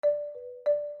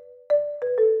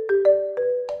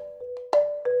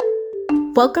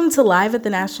Welcome to Live at the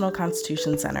National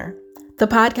Constitution Center, the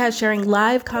podcast sharing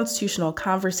live constitutional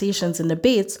conversations and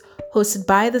debates hosted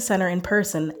by the center in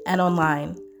person and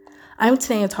online. I'm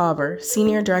Tanea Tauber,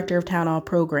 Senior Director of Town Hall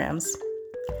Programs.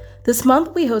 This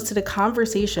month, we hosted a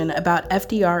conversation about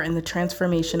FDR and the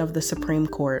transformation of the Supreme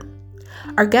Court.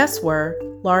 Our guests were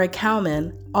Laura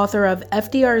Kalman, author of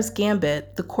FDR's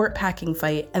Gambit, The Court Packing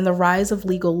Fight, and the Rise of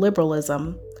Legal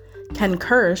Liberalism; Ken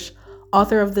Kirsch,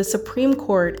 author of The Supreme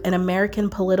Court and American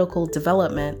Political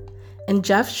Development; and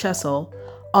Jeff Schessel,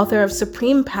 author of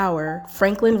Supreme Power,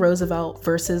 Franklin Roosevelt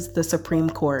versus the Supreme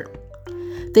Court.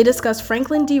 They discussed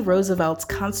Franklin D. Roosevelt's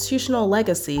constitutional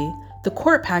legacy, the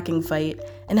court packing fight,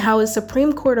 and how his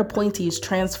Supreme Court appointees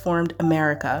transformed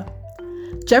America.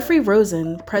 Jeffrey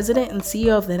Rosen, president and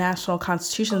CEO of the National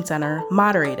Constitution Center,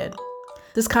 moderated.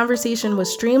 This conversation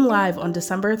was streamed live on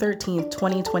December 13th,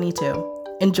 2022.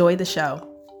 Enjoy the show.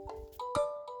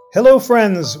 Hello,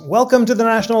 friends. Welcome to the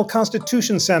National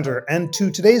Constitution Center and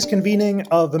to today's convening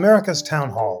of America's Town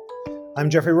Hall. I'm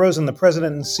Jeffrey Rosen, the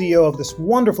president and CEO of this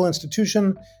wonderful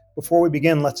institution. Before we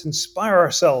begin, let's inspire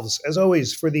ourselves, as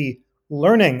always, for the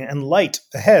learning and light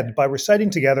ahead by reciting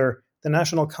together the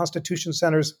National Constitution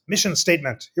Center's mission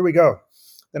statement. Here we go.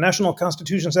 The National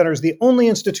Constitution Center is the only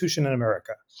institution in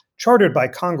America chartered by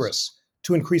Congress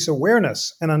to increase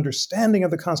awareness and understanding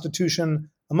of the Constitution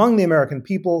among the American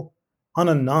people on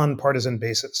a nonpartisan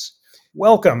basis.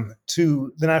 Welcome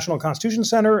to the National Constitution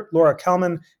Center, Laura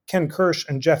Kalman, Ken Kirsch,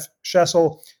 and Jeff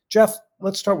Schessel. Jeff,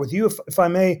 let's start with you, if I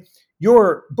may.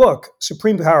 Your book,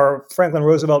 Supreme Power, Franklin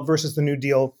Roosevelt versus the New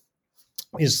Deal,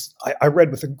 I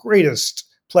read with the greatest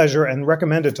pleasure and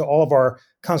recommend it to all of our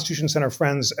Constitution Center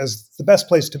friends as the best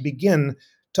place to begin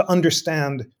to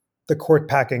understand the court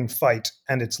packing fight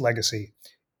and its legacy.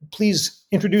 Please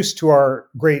introduce to our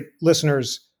great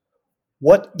listeners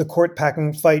what the court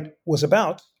packing fight was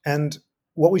about and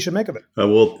what we should make of it.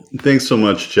 Well, thanks so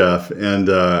much, Jeff. And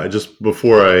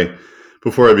before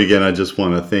I begin, I just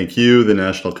want to thank you, the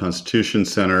National Constitution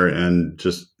Center, and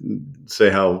just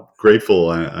say how grateful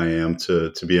I am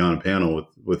to be on a panel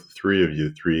with three of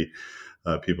you, three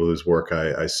people whose work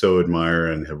I so admire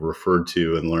and have referred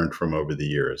to and learned from over the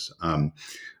years.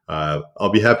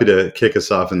 I'll be happy to kick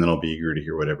us off, and then I'll be eager to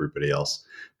hear what everybody else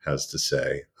has to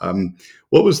say.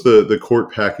 What was the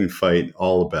court packing fight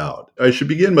all about? I should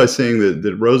begin by saying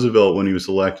that Roosevelt, when he was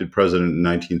elected president in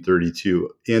 1932,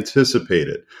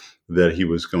 anticipated that he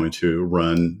was going to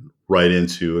run right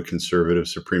into a conservative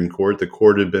Supreme Court. The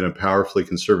court had been a powerfully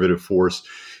conservative force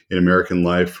in American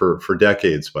life for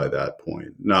decades by that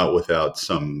point, not without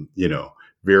some,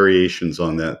 variations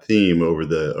on that theme over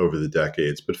the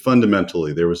decades. But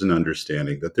fundamentally, there was an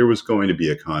understanding that there was going to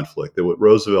be a conflict, that what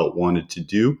Roosevelt wanted to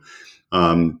do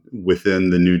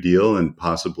within the New Deal and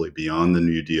possibly beyond the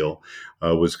New Deal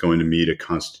was going to meet a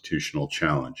constitutional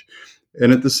challenge.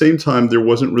 And at the same time, there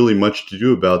wasn't really much to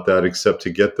do about that except to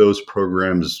get those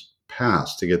programs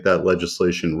passed, to get that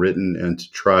legislation written, and to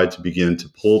try to begin to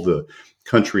pull the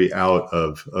country out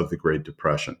of the Great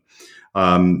Depression.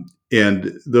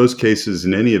 And those cases,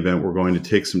 in any event, were going to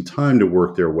take some time to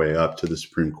work their way up to the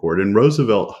Supreme Court. And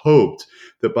Roosevelt hoped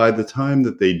that by the time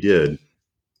that they did,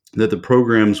 that the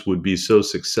programs would be so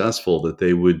successful that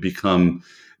they would become,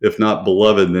 if not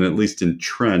beloved, then at least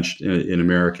entrenched in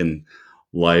American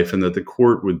life, and that the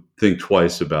court would think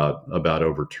twice about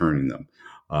overturning them.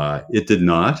 It did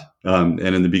not. And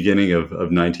in the beginning of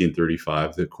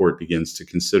 1935, the court begins to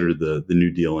consider the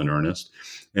New Deal in earnest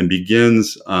and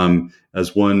begins,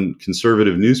 as one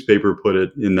conservative newspaper put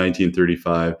it in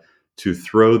 1935, to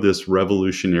throw this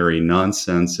revolutionary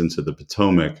nonsense into the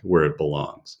Potomac where it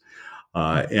belongs.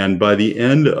 And by the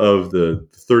end of the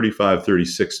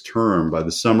 35-36 term, by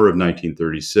the summer of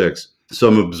 1936,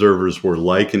 some observers were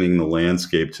likening the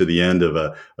landscape to the end of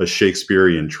a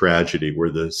Shakespearean tragedy where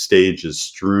the stage is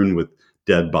strewn with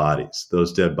dead bodies,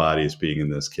 those dead bodies being, in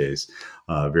this case,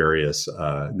 various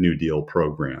New Deal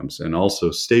programs and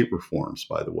also state reforms,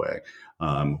 by the way,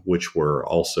 which were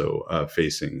also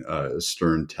facing a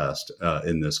stern test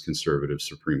in this conservative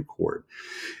Supreme Court.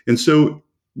 And so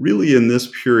really in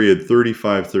this period,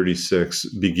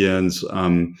 35-36 begins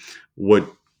what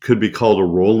could be called a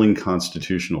rolling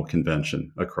constitutional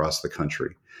convention across the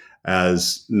country,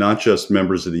 as not just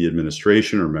members of the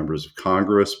administration or members of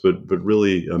Congress, but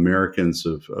really Americans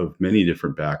of many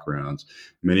different backgrounds,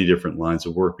 many different lines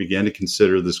of work began to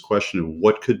consider this question of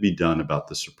what could be done about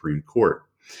the Supreme Court.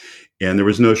 And there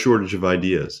was no shortage of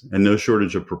ideas and no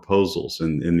shortage of proposals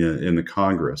in the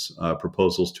Congress,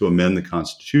 proposals to amend the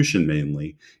Constitution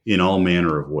mainly in all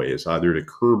manner of ways, either to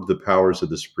curb the powers of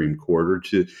the Supreme Court or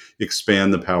to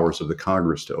expand the powers of the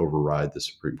Congress to override the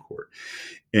Supreme Court.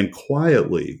 And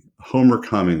quietly, Homer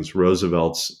Cummings,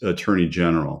 Roosevelt's Attorney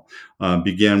General,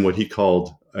 began what he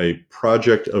called a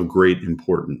project of great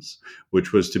importance,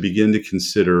 which was to begin to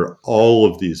consider all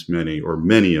of these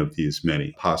many of these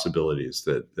many possibilities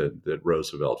that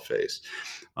Roosevelt faced.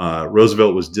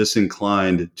 Roosevelt was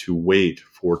disinclined to wait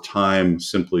for time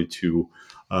simply to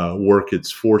work its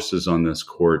forces on this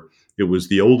court. It was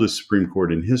the oldest Supreme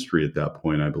Court in history at that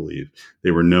point, I believe.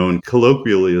 They were known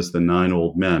colloquially as the Nine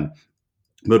Old Men.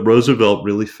 But Roosevelt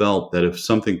really felt that if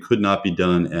something could not be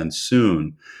done and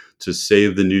soon to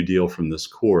save the New Deal from this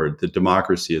court, that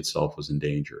democracy itself was in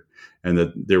danger and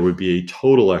that there would be a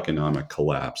total economic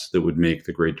collapse that would make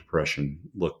the Great Depression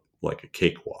look like a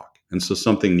cakewalk. And so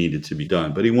something needed to be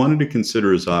done. But he wanted to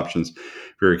consider his options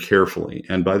very carefully.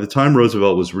 And by the time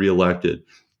Roosevelt was reelected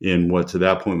in what to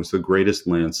that point was the greatest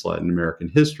landslide in American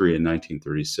history in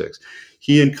 1936,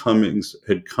 he and Cummings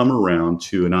had come around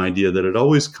to an idea that had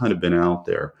always kind of been out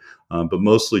there, but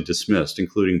mostly dismissed,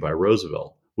 including by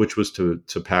Roosevelt, which was to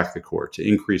pack the court, to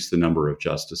increase the number of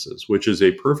justices, which is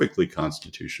a perfectly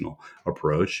constitutional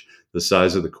approach. The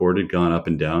size of the court had gone up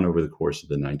and down over the course of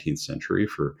the 19th century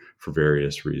for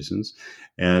various reasons.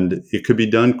 And it could be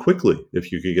done quickly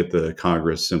if you could get the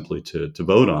Congress simply to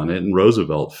vote on it. And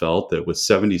Roosevelt felt that with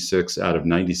 76 out of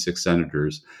 96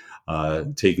 senators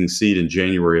taking seat in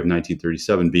January of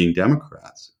 1937 being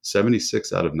Democrats,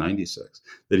 76 out of 96,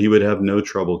 that he would have no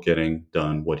trouble getting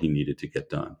done what he needed to get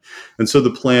done. And so the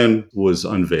plan was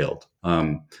unveiled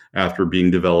after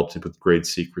being developed with great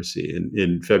secrecy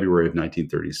in February of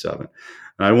 1937.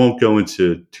 And I won't go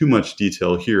into too much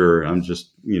detail here. I'm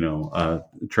just,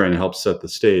 trying to help set the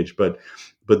stage. But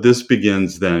this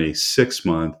begins then a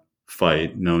 6-month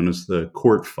fight known as the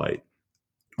court fight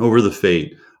over the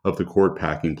fate of the court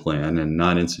packing plan, and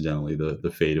not incidentally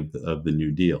the fate of the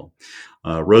New Deal.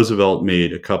 Roosevelt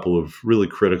made a couple of really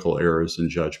critical errors in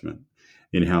judgment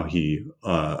in how he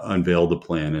unveiled the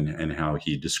plan and how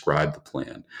he described the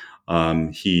plan.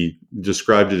 He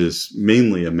described it as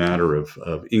mainly a matter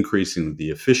of increasing the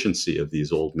efficiency of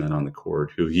these old men on the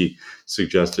court, who he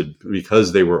suggested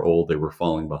because they were old, they were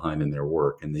falling behind in their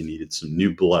work, and they needed some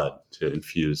new blood to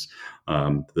infuse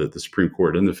the Supreme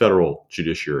Court and the federal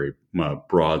judiciary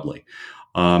broadly.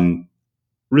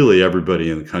 Really,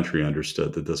 everybody in the country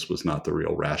understood that this was not the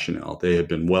real rationale. They had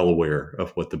been well aware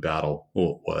of what the battle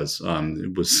was.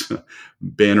 It was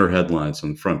banner headlines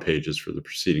on the front pages for the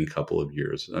preceding couple of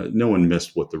years. No one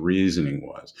missed what the reasoning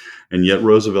was. And yet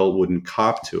Roosevelt wouldn't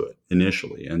cop to it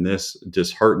initially. And this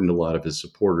disheartened a lot of his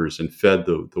supporters and fed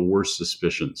the worst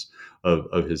suspicions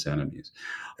of his enemies.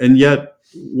 And yet,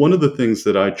 one of the things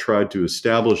that I tried to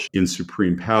establish in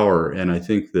Supreme Power, and I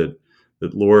think that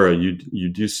Laura, you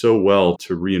do so well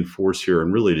to reinforce here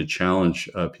and really to challenge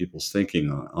people's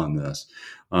thinking on this,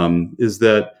 is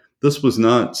that this was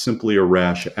not simply a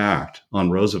rash act on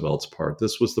Roosevelt's part.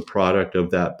 This was the product of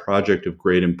that project of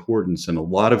great importance and a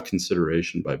lot of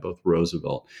consideration by both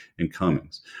Roosevelt and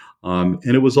Cummings. And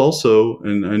it was also,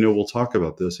 and I know we'll talk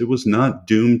about this, it was not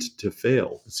doomed to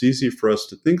fail. It's easy for us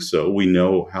to think so. We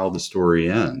know how the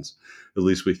story ends. At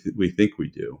least we think we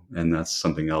do. And that's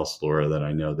something else, Laura, that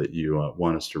I know that you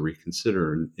want us to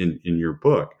reconsider in your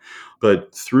book.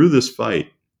 But through this fight,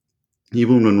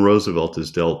 even when Roosevelt is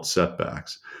dealt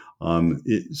setbacks,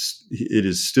 it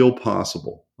is still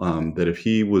possible that if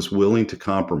he was willing to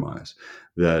compromise,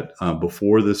 that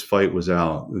before this fight was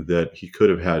out, that he could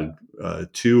have had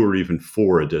 2 or even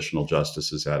 4 additional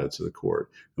justices added to the court.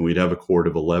 And we'd have a court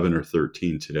of 11 or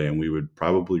 13 today, and we would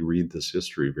probably read this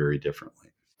history very differently.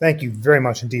 Thank you very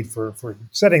much indeed for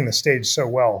setting the stage so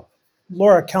well.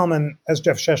 Laura Kelman, as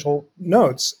Jeff Sheshel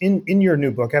notes, in your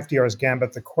new book, FDR's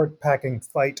Gambit, The Court-Packing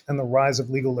Fight and the Rise of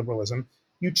Legal Liberalism,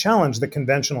 you challenge the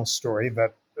conventional story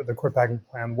that the court-packing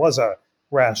plan was a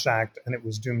rash act and it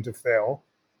was doomed to fail.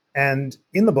 And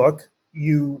in the book,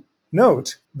 you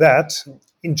note that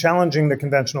in challenging the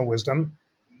conventional wisdom,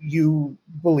 you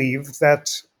believe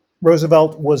that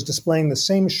Roosevelt was displaying the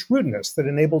same shrewdness that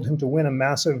enabled him to win a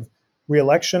massive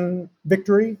re-election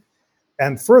victory.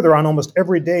 And further, on almost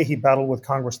every day he battled with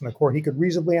Congress and the court, he could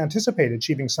reasonably anticipate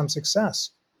achieving some success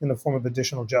in the form of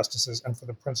additional justices and for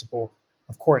the principle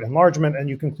of court enlargement. And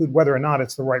you conclude whether or not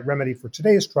it's the right remedy for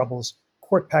today's troubles,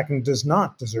 court packing does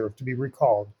not deserve to be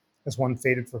recalled as one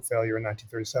fated for failure in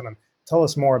 1937. Tell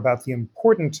us more about the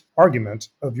important argument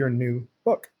of your new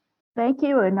book. Thank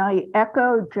you, and I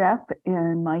echo Jeff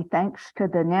in my thanks to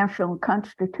the National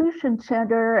Constitution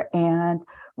Center and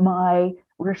my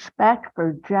respect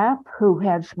for Jeff, who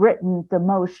has written the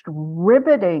most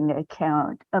riveting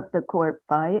account of the court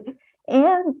fight,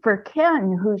 and for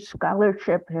Ken, whose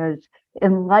scholarship has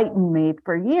enlightened me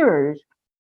for years.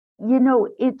 You know,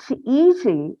 it's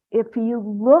easy if you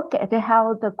look at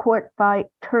how the court fight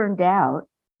turned out.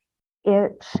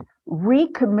 It's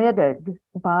recommitted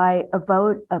by a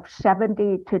vote of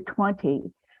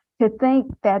 70-20 to think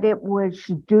that it was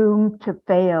doomed to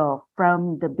fail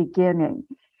from the beginning.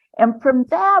 And from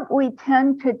that, we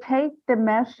tend to take the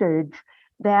message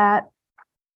that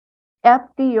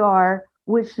FDR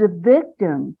was the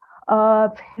victim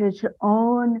of his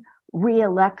own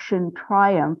reelection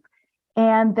triumph,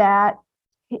 and that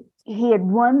he had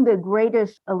won the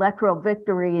greatest electoral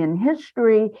victory in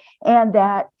history, and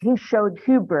that he showed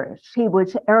hubris. He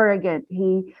was arrogant.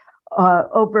 He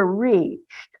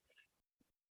overreached.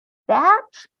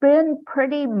 That's been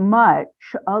pretty much,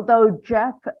 although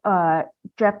Jeff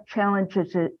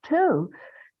challenges it too,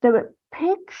 the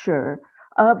picture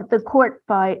of the court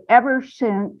fight ever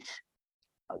since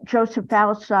Joseph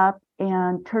Alsop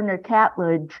and Turner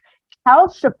Catledge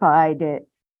calcified it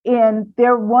in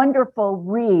their wonderful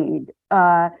read,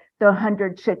 The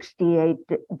 168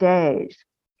 Days.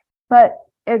 But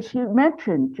as you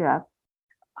mentioned, Jeff,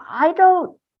 I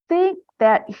don't think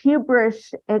that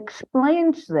hubris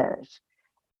explains this.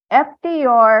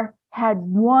 FDR had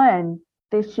won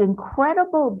this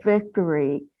incredible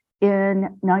victory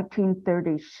in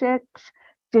 1936,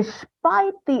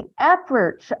 despite the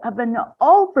efforts of an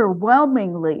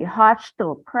overwhelmingly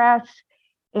hostile press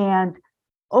and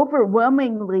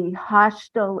overwhelmingly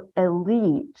hostile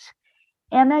elites.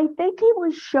 And I think he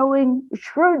was showing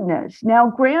shrewdness. Now,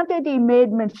 granted, he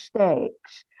made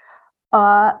mistakes,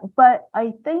 but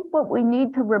I think what we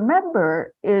need to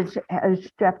remember is, as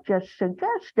Jeff just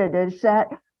suggested, is that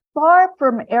far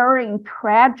from erring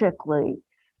tragically,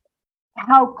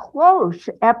 how close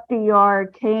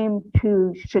FDR came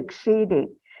to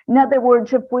succeeding. In other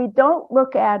words, if we don't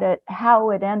look at it how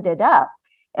it ended up,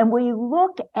 and we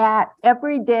look at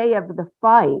every day of the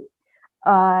fight,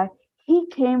 he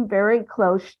came very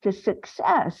close to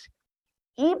success.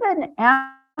 Even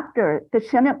after the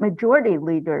Senate Majority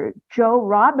Leader, Joe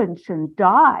Robinson,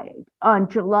 died on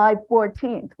July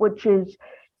 14th, which is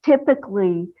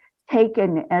typically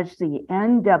taken as the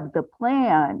end of the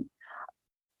plan,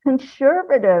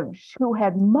 conservatives who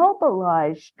had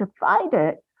mobilized to fight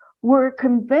it were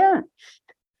convinced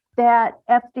that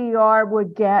FDR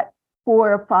would get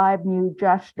 4 or 5 new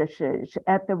justices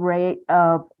at the rate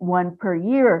of 1 per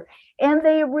year. And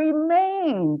they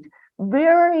remained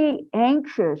very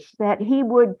anxious that he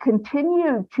would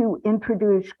continue to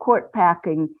introduce court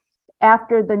packing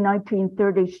after the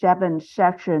 1937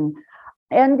 session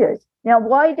ended. Now,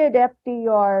 why did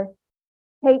FDR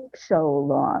take so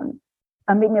long?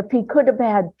 I mean, if he could have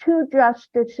had 2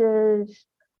 justices,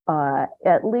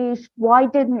 at least, why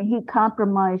didn't he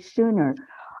compromise sooner?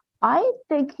 I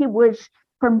think he was,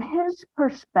 from his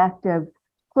perspective,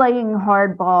 playing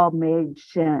hardball made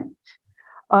sense.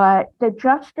 The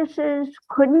justices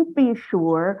couldn't be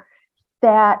sure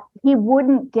that he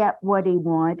wouldn't get what he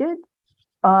wanted.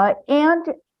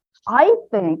 And I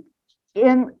think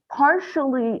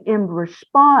partially in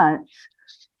response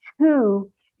to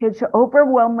his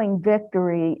overwhelming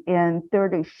victory in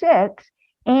 36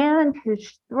 and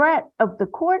his threat of the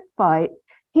court fight,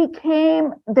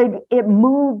 it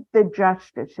moved the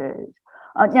justices.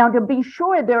 Now, to be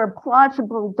sure, there are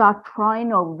plausible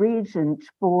doctrinal reasons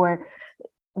for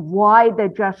why the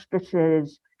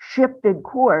justices shifted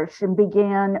course and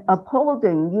began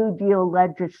upholding New Deal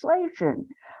legislation.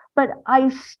 But I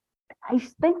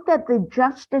think that the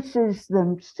justices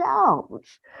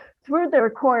themselves, through their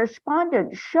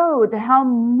correspondence, showed how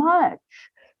much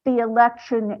the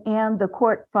election and the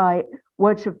court fight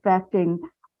was affecting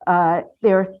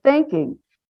their thinking.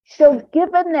 So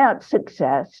given that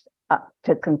success,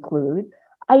 to conclude,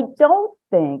 I don't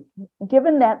think,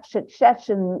 given that success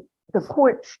in the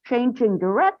court's changing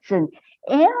direction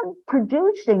and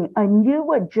producing a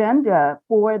new agenda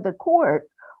for the court,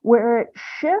 where it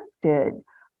shifted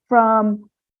from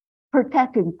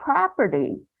protecting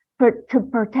property to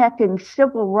protecting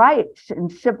civil rights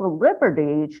and civil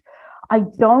liberties, I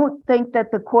don't think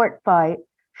that the court fight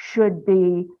should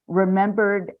be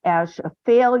remembered as a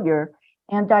failure.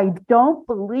 And I don't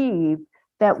believe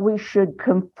that we should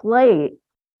conflate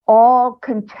all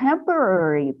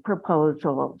contemporary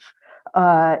proposals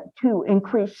to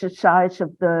increase the size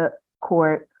of the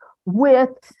court with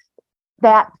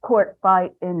that court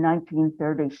fight in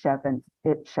 1937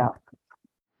 itself.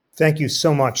 Thank you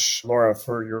so much, Laura,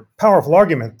 for your powerful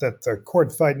argument that the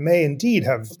court fight may indeed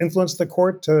have influenced the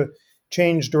court to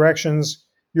change directions.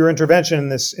 Your intervention in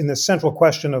this central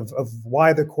question of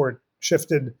why the court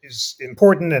shifted is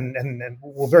important and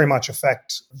will very much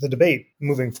affect the debate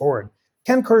moving forward.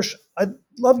 Ken Kirsch, I'd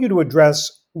love you to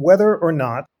address whether or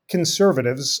not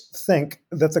conservatives think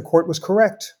that the court was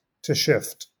correct to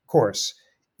shift course.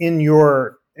 In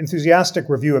your enthusiastic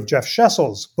review of Jeff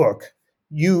Schessel's book,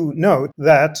 you note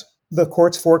that the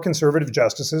court's 4 conservative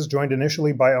justices, joined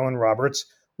initially by Owen Roberts,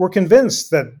 were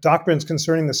convinced that doctrines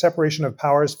concerning the separation of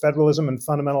powers, federalism, and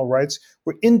fundamental rights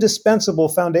were indispensable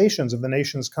foundations of the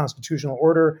nation's constitutional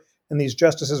order, and these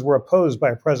justices were opposed by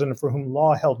a president for whom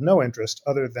law held no interest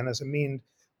other than as a means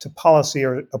to policy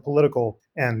or a political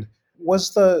end.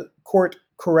 Was the court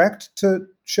correct to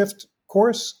shift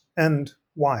course, and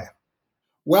why?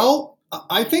 Well,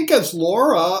 I think as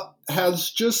Laura has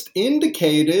just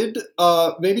indicated,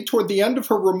 maybe toward the end of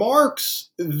her remarks,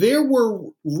 there were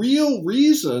real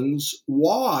reasons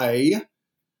why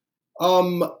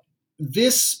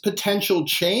this potential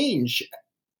change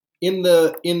in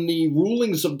the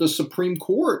rulings of the Supreme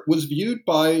Court was viewed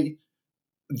by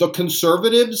the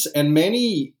conservatives and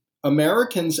many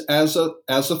Americans as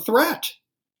a threat.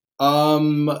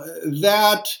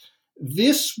 That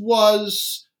this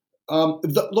was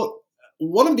look.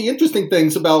 One of the interesting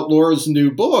things about Laura's new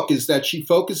book is that she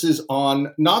focuses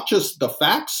on not just the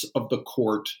facts of the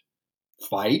court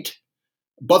fight,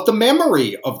 but the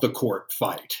memory of the court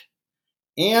fight.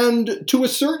 And to a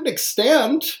certain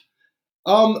extent,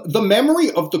 the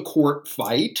memory of the court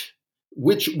fight,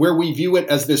 where we view it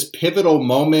as this pivotal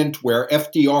moment where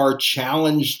FDR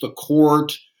challenged the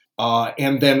court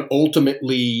and then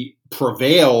ultimately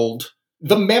prevailed,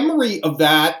 the memory of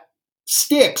that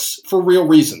sticks for real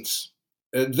reasons.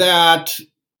 That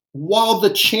while the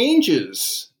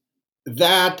changes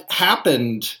that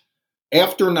happened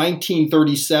after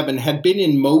 1937 had been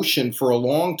in motion for a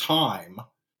long time,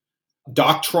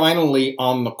 doctrinally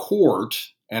on the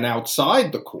court and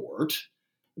outside the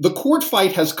court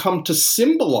fight has come to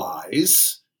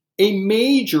symbolize a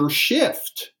major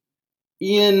shift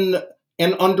in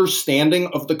an understanding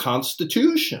of the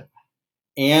Constitution.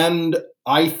 And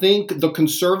I think the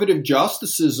conservative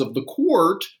justices of the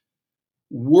court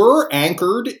were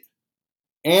anchored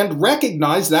and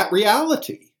recognized that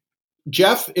reality.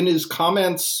 Jeff, in his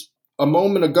comments a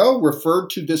moment ago, referred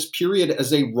to this period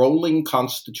as a rolling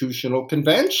constitutional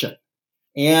convention.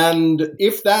 And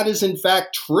if that is in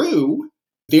fact true,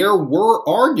 there were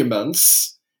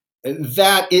arguments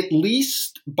that, at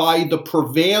least by the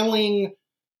prevailing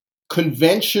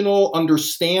conventional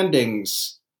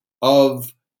understandings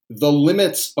of the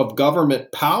limits of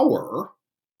government power,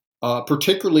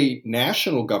 particularly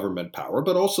national government power,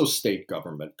 but also state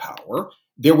government power,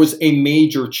 there was a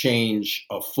major change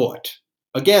afoot.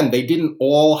 Again, they didn't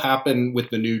all happen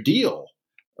with the New Deal,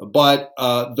 but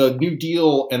the New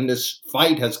Deal and this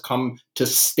fight has come to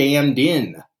stand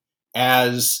in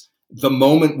as the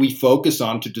moment we focus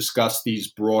on to discuss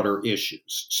these broader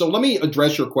issues. So let me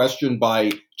address your question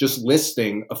by just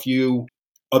listing a few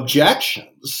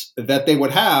objections that they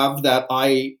would have that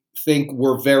I think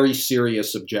were very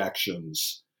serious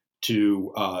objections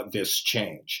to this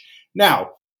change.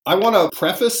 Now, I want to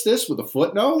preface this with a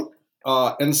footnote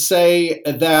and say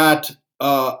that,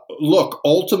 look,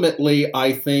 ultimately,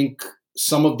 I think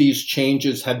some of these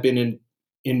changes had been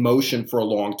in motion for a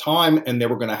long time, and they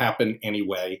were going to happen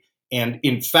anyway. And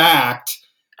in fact,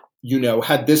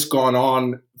 had this gone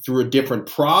on through a different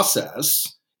process,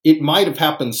 it might have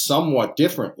happened somewhat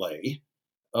differently.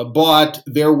 But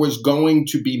there was going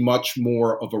to be much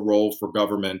more of a role for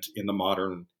government in the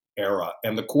modern era.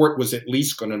 And the court was at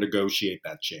least going to negotiate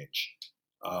that change.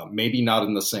 Maybe not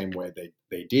in the same way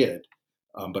they did,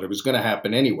 but it was going to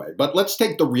happen anyway. But let's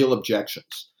take the real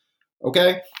objections.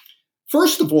 Okay?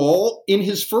 First of all, in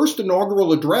his first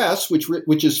inaugural address,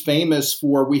 which is famous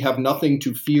for "We have nothing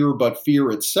to fear but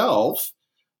fear itself,"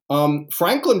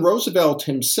 Franklin Roosevelt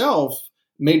himself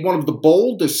made one of the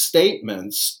boldest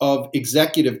statements of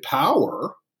executive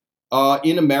power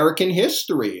in American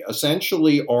history,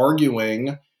 essentially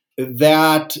arguing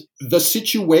that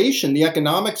the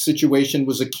economic situation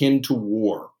was akin to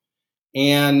war.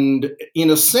 And in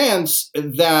a sense,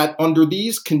 that under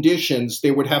these conditions,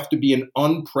 there would have to be an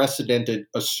unprecedented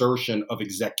assertion of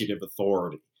executive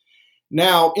authority.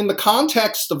 Now, in the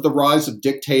context of the rise of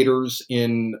dictators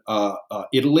in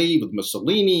Italy with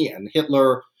Mussolini and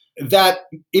Hitler, that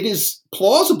it is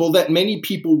plausible that many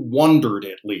people wondered,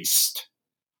 at least,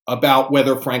 about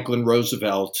whether Franklin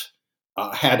Roosevelt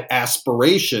had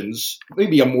aspirations,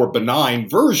 maybe a more benign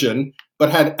version, but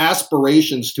had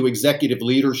aspirations to executive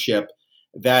leadership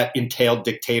that entailed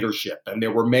dictatorship. And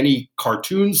there were many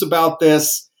cartoons about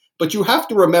this, but you have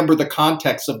to remember the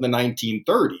context of the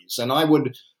 1930s. And I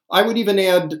would even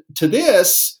add to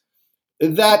this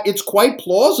that it's quite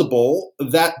plausible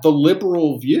that the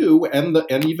liberal view and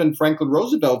even Franklin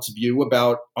Roosevelt's view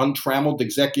about untrammeled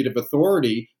executive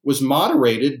authority was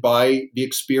moderated by the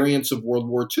experience of World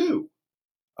War II,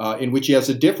 in which he has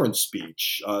a different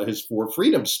speech, his For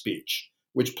Freedom speech,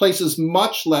 which places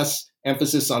much less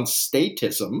emphasis on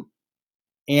statism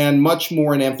and much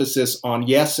more an emphasis on,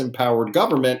 yes, empowered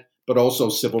government, but also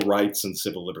civil rights and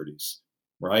civil liberties,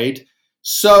 right?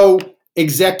 So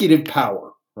executive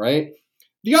power, right?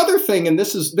 The other thing, and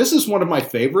this is one of my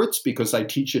favorites because I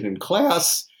teach it in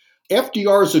class,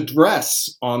 FDR's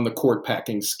address on the court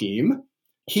packing scheme,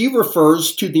 he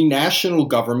refers to the national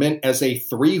government as a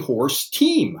 3-horse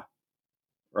team,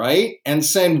 right? And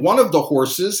saying one of the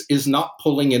horses is not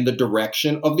pulling in the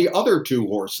direction of the other 2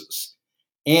 horses.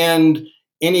 And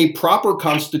in a proper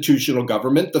constitutional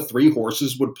government, the 3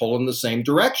 horses would pull in the same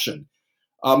direction.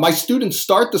 My students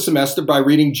start the semester by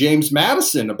reading James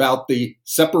Madison about the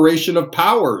separation of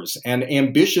powers and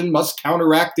ambition must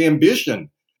counteract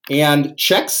ambition and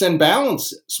checks and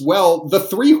balances. Well, the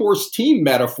 3-horse team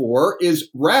metaphor is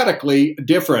radically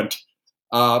different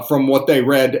from what they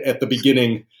read at the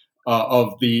beginning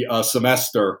of the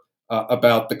semester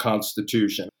about the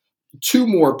Constitution. 2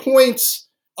 more points.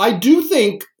 I do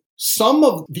think some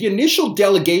of the initial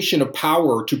delegation of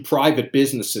power to private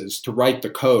businesses to write the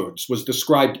codes was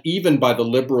described even by the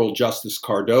liberal Justice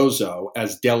Cardozo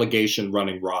as delegation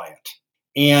running riot.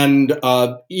 And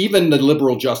even the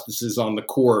liberal justices on the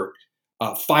court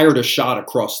fired a shot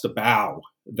across the bow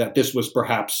that this was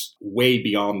perhaps way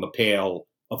beyond the pale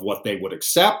of what they would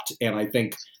accept. And I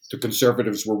think the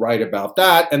conservatives were right about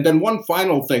that. And then one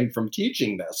final thing from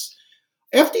teaching this,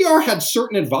 FDR had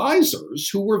certain advisors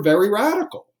who were very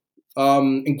radical,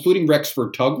 including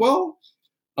Rexford Tugwell.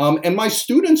 And my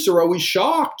students are always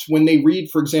shocked when they read,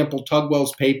 for example,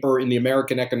 Tugwell's paper in the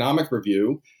American Economic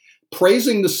Review,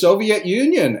 praising the Soviet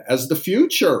Union as the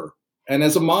future and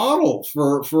as a model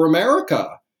for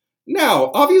America.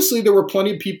 Now, obviously, there were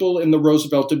plenty of people in the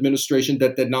Roosevelt administration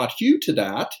that did not hew to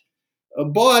that,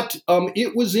 but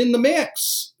it was in the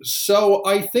mix. So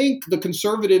I think the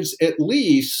conservatives, at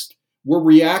least, were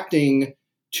reacting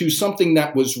to something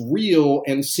that was real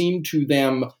and seemed to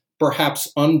them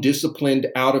perhaps undisciplined,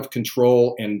 out of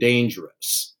control, and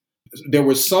dangerous. There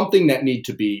was something that needed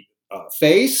to be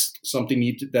faced,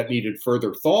 something that needed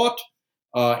further thought,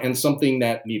 and something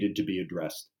that needed to be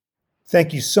addressed.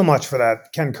 Thank you so much for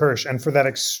that, Ken Kirsch, and for that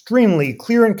extremely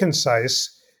clear and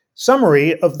concise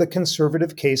summary of the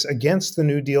conservative case against the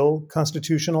New Deal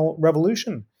constitutional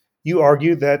revolution. You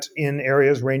argue that in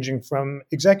areas ranging from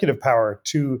executive power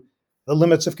to the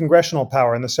limits of congressional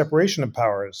power and the separation of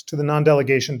powers, to the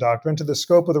non-delegation doctrine, to the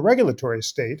scope of the regulatory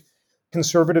state,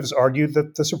 conservatives argued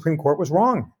that the Supreme Court was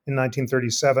wrong in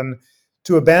 1937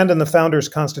 to abandon the founders'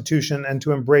 Constitution and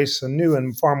to embrace a new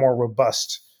and far more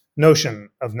robust notion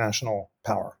of national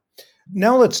power.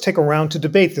 Now let's take a round to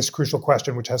debate this crucial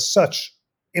question, which has such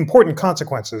important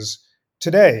consequences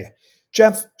today.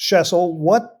 Jeff Schessel,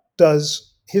 what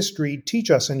does history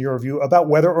teach us, in your view, about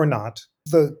whether or not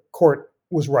the court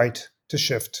was right to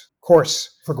shift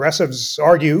course? Progressives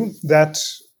argue that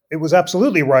it was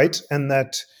absolutely right, and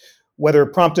that whether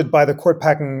prompted by the court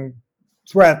packing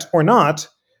threat or not,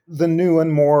 the new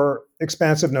and more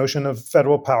expansive notion of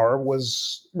federal power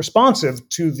was responsive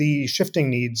to the shifting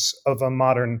needs of a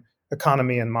modern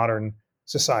economy and modern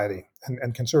society.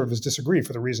 And conservatives disagree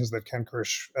for the reasons that Ken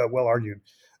Kirsch well argued.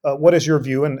 What is your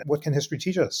view, and what can history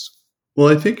teach us? Well,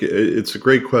 I think it's a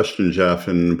great question, Jeff,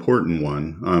 and an important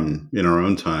one in our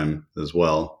own time as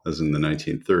well as in the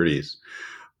 1930s.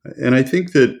 And I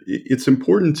think that it's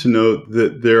important to note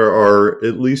that there are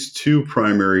at least 2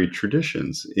 primary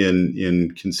traditions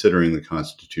in considering the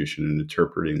Constitution and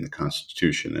interpreting the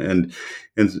Constitution. And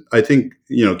I think,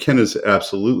 Ken is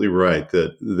absolutely right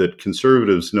that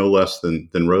conservatives, no less than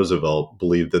Roosevelt,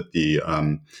 believed that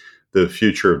the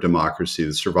future of democracy,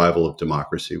 the survival of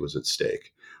democracy, was at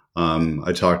stake.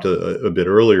 I talked a bit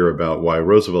earlier about why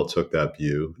Roosevelt took that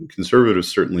view. Conservatives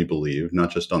certainly believe,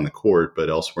 not just on the court, but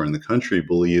elsewhere in the country,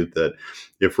 believed that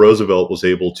if Roosevelt was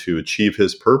able to achieve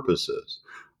his purposes,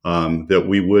 that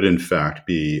we would in fact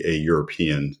be a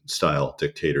European-style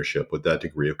dictatorship with that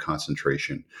degree of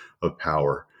concentration of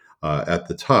power at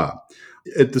the top.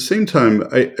 At the same time,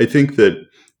 I think that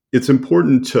it's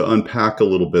important to unpack a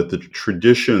little bit the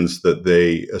traditions that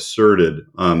they asserted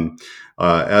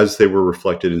as they were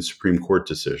reflected in Supreme Court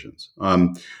decisions.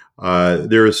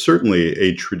 there is certainly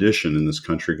a tradition in this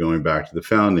country going back to the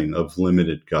founding of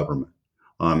limited government,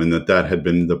 and that had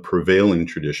been the prevailing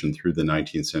tradition through the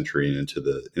 19th century and into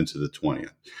the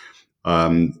 20th.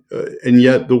 And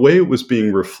yet, the way it was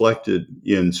being reflected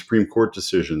in Supreme Court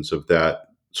decisions of that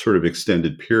sort of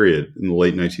extended period in the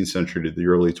late 19th century to the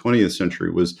early 20th century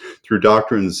was through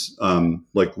doctrines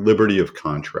like liberty of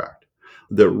contract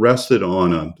that rested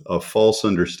on a false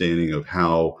understanding of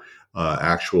how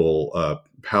actual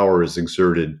power is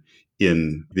exerted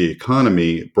in the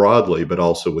economy broadly, but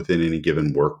also within any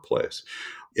given workplace.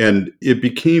 And it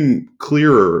became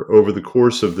clearer over the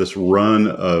course of this run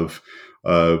of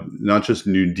not just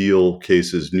New Deal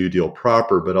cases, New Deal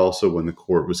proper, but also when the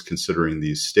court was considering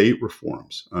these state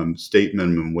reforms, state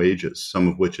minimum wages, some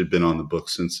of which had been on the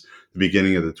books since the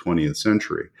beginning of the 20th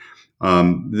century,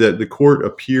 that the court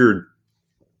appeared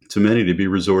to many to be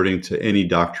resorting to any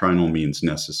doctrinal means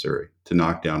necessary to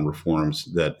knock down reforms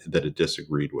that it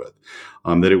disagreed with.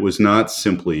 That it was not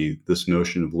simply this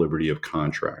notion of liberty of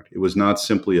contract. It was not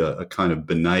simply a kind of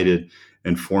benighted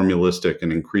and formalistic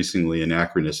and increasingly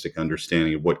anachronistic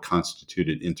understanding of what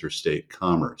constituted interstate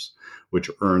commerce, which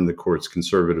earned the court's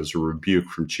conservatives a rebuke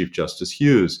from Chief Justice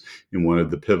Hughes in one of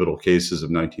the pivotal cases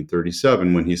of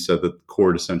 1937, when he said that the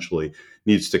court essentially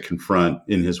needs to confront,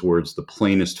 in his words, the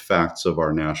plainest facts of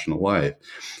our national life.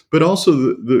 But also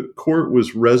the court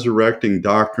was resurrecting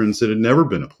doctrines that had never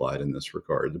been applied in this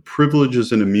regard. The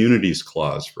Privileges and Immunities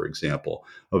Clause, for example,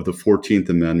 of the 14th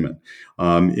Amendment,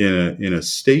 in a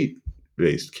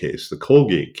state-based case, the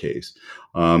Colgate case,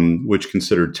 which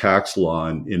considered tax law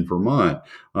in Vermont.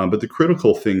 But the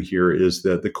critical thing here is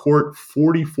that the court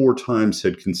 44 times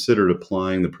had considered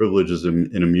applying the Privileges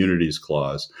and Immunities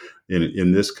Clause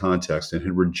in this context and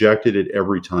had rejected it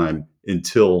every time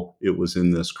until it was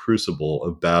in this crucible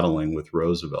of battling with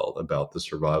Roosevelt about the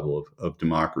survival of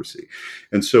democracy.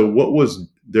 And so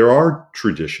there are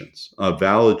traditions,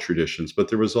 valid traditions, but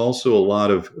there was also a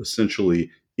lot of essentially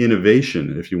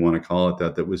innovation, if you want to call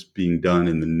it that was being done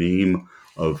in the name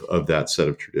of that set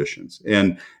of traditions.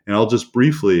 And I'll just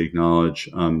briefly acknowledge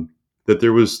that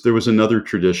there was another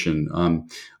tradition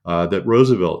that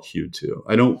Roosevelt hewed to.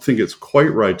 I don't think it's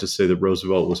quite right to say that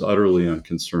Roosevelt was utterly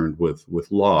unconcerned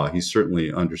with law. He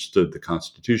certainly understood the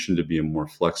Constitution to be a more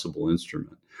flexible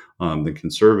instrument than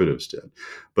conservatives did.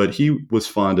 But he was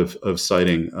fond of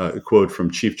citing a quote from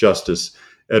Chief Justice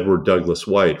Edward Douglas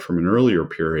White from an earlier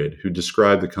period, who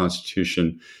described the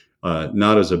Constitution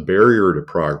not as a barrier to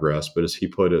progress, but as he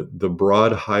put it, the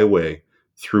broad highway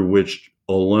through which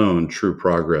alone true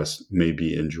progress may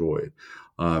be enjoyed.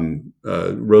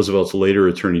 Roosevelt's later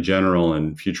Attorney General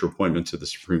and future appointment to the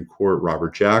Supreme Court,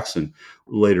 Robert Jackson,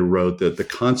 later wrote that the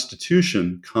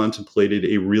Constitution contemplated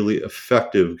a really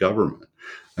effective government.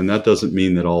 And that doesn't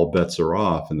mean that all bets are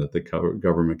off and that the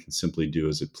government can simply do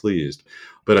as it pleased.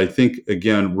 But I think,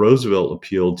 again, Roosevelt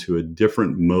appealed to a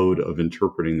different mode of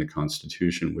interpreting the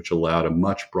Constitution, which allowed a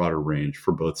much broader range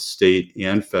for both state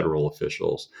and federal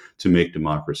officials to make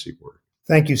democracy work.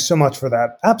 Thank you so much for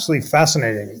that. Absolutely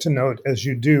fascinating to note, as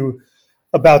you do,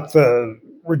 about the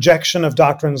rejection of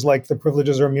doctrines like the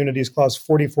Privileges or Immunities Clause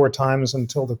 44 times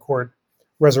until the court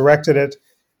resurrected it,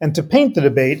 and to paint the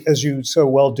debate, as you so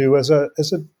well do, as a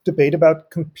debate about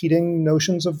competing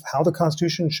notions of how the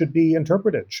Constitution should be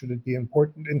interpreted. Should it be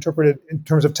interpreted in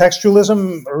terms of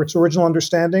textualism or its original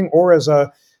understanding, or as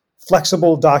a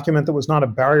flexible document that was not a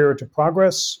barrier to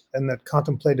progress and that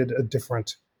contemplated a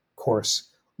different course?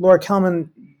 Laura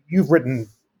Kelman, you've written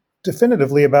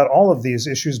definitively about all of these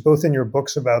issues, both in your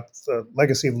books about the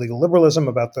legacy of legal liberalism,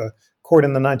 about the court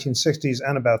in the 1960s,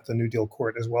 and about the New Deal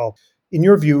court as well. In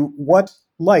your view, what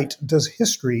light does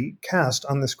history cast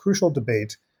on this crucial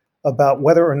debate about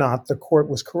whether or not the court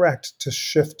was correct to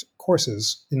shift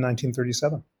courses in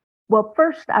 1937? Well,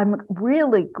 first, I'm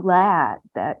really glad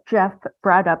that Jeff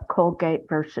brought up Colgate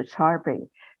versus Harvey,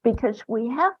 because we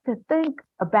have to think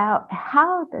about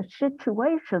how the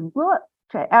situation looked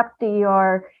to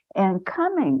FDR and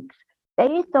Cummings.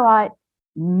 They thought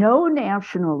no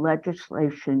national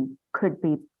legislation could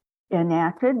be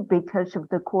enacted because of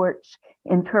the court's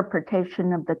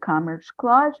interpretation of the Commerce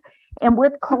Clause. And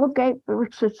with Colgate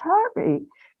versus Harvey,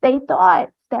 they thought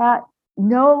that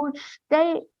no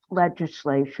state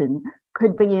legislation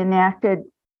could be enacted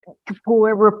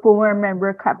for reform and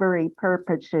recovery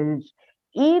purposes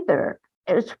either.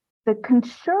 As the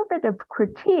conservative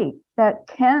critique that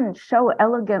Ken so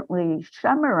elegantly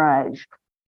summarized,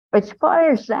 as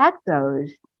far as that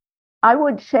goes, I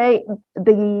would say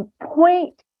the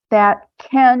point that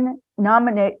Ken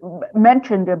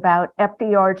mentioned about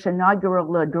FDR's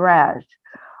inaugural address,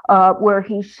 where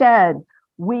he said,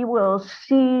 we will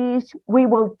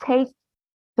take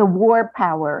the war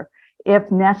power if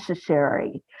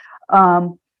necessary.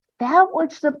 That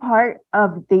was the part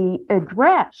of the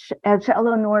address, as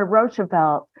Eleanor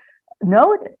Roosevelt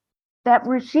noted, that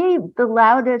received the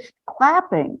loudest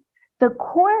clapping. The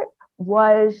court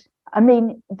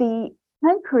the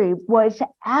country was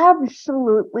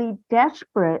absolutely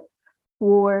desperate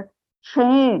for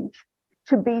change.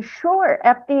 To be sure,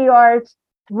 FDR's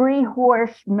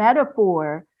three-horse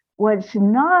metaphor was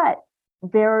not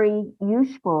very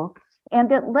useful,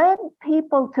 and it led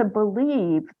people to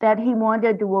believe that he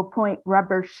wanted to appoint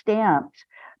rubber stamps.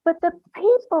 But the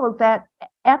people that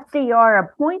FDR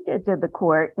appointed to the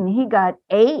court, and he got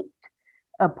 8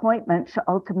 appointments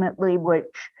ultimately, which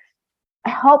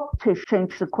helped to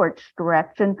change the court's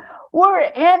direction, were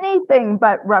anything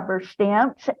but rubber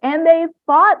stamps, and they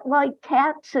fought like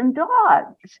cats and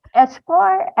dogs. As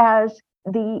far as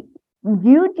the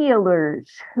New Dealers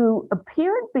who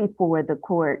appeared before the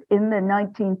court in the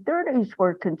 1930s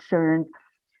were concerned,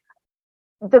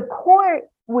 the court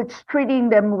was treating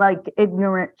them like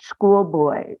ignorant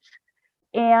schoolboys.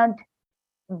 And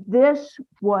this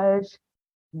was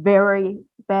very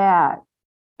bad.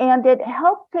 And it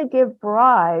helped to give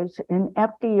rise, in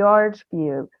FDR's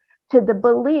view, to the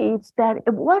belief that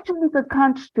it wasn't the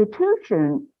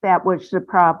Constitution that was the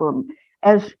problem,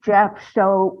 as Jeff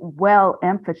so well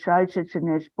emphasizes in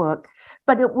his book,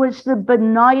 but it was the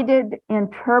benighted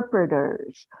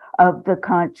interpreters of the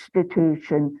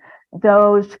Constitution,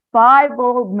 those 5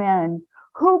 old men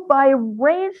who by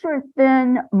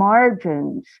razor-thin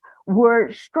margins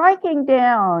were striking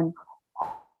down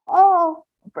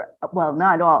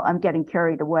not all, I'm getting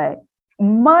carried away,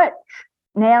 much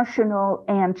national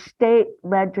and state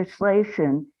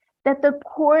legislation that the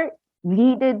court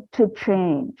needed to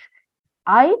change.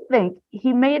 I think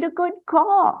he made a good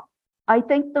call. I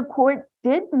think the court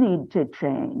did need to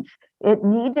change. It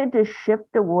needed to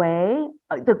shift away.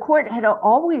 The court had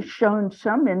always shown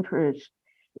some interest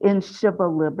in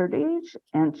civil liberties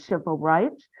and civil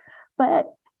rights, but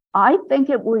I think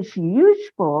it was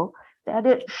useful that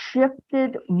it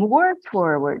shifted more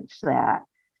towards that.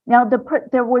 Now,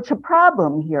 there was a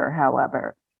problem here,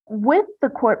 however. With the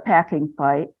court packing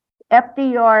fight,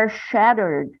 FDR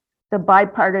shattered the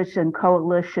bipartisan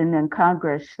coalition in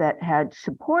Congress that had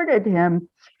supported him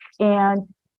and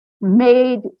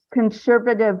made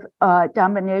conservative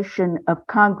domination of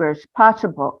Congress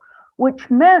possible, which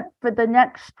meant for the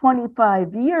next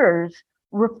 25 years,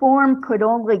 reform could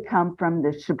only come from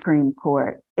the Supreme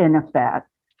Court, in effect.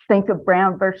 Think of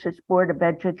Brown versus Board of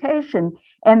Education,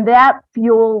 and that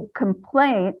fueled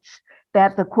complaints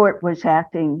that the court was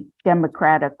acting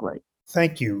democratically.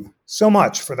 Thank you so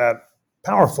much for that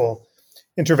powerful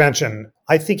intervention.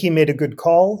 I think he made a good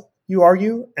call, you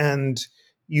argue, and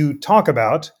you talk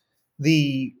about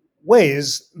the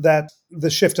ways that the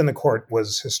shift in the court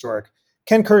was historic.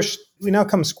 Ken Kirsch, we now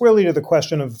come squarely to the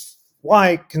question of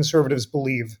why conservatives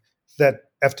believe that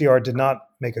FDR did not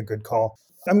make a good call.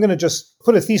 I'm going to just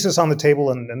put a thesis on the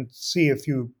table and see if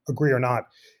you agree or not.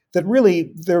 That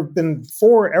really, there have been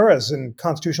 4 eras in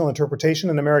constitutional interpretation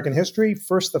in American history.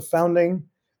 First, the founding,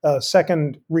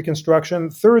 second,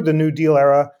 Reconstruction, third, the New Deal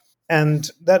era.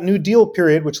 And that New Deal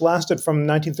period, which lasted from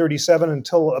 1937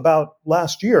 until about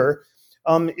last year,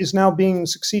 is now being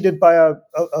succeeded by a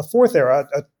 4th era,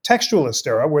 a textualist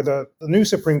era, where the new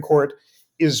Supreme Court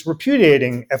is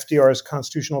repudiating FDR's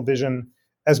constitutional vision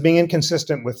as being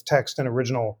inconsistent with text and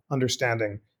original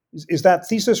understanding. Is that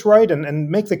thesis right? And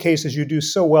make the case, as you do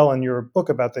so well in your book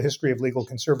about the history of legal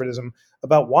conservatism,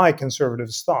 about why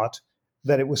conservatives thought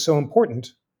that it was so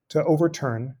important to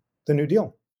overturn the New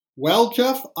Deal. Well,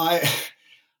 Jeff,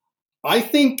 I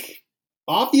think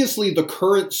obviously the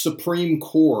current Supreme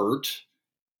Court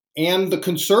and the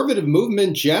conservative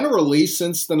movement generally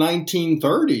since the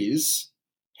 1930s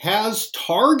has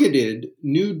targeted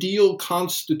New Deal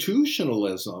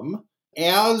constitutionalism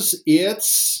as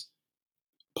its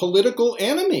political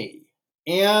enemy.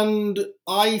 And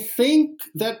I think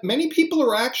that many people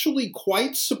are actually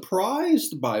quite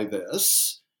surprised by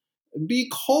this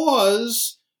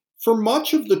because for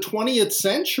much of the 20th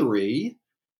century,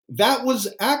 that was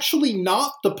actually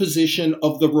not the position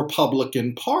of the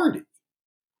Republican Party.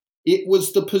 It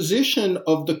was the position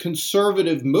of the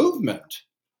conservative movement,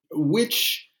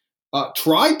 which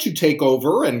tried to take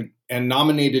over and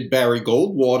nominated Barry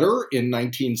Goldwater in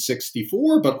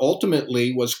 1964, but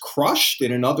ultimately was crushed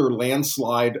in another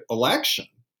landslide election.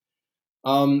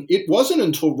 It wasn't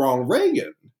until Ronald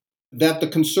Reagan that the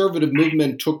conservative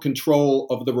movement took control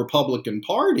of the Republican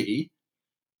Party,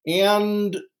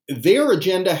 and their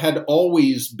agenda had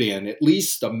always been, at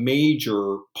least a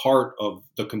major part of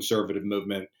the conservative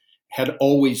movement, had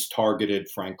always targeted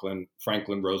Franklin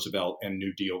Roosevelt and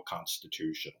New Deal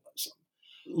constitutionalism.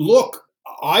 Look,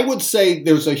 I would say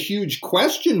there's a huge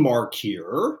question mark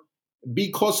here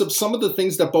because of some of the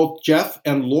things that both Jeff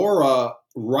and Laura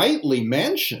rightly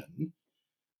mention,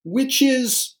 which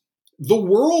is the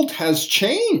world has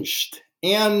changed.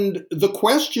 And the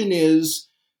question is,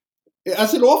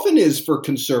 as it often is for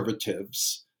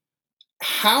conservatives,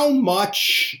 how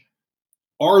much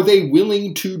are they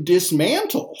willing to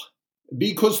dismantle?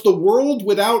 Because the world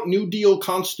without New Deal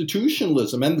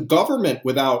constitutionalism and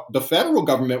the federal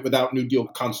government without New Deal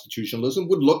constitutionalism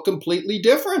would look completely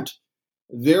different.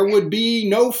 There would be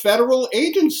no federal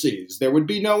agencies. There would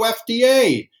be no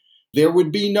FDA. There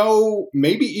would be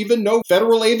maybe even no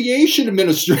Federal Aviation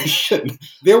Administration.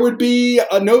 There would be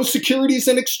no Securities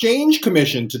and Exchange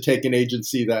Commission, to take an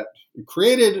agency that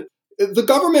created. The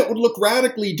government would look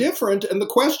radically different. And the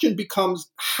question becomes,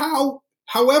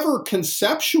 however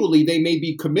conceptually they may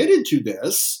be committed to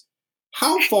this,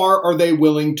 how far are they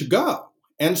willing to go?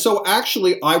 And so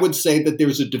actually, I would say that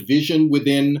there's a division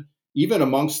within, even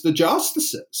amongst the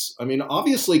justices. I mean,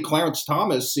 obviously, Clarence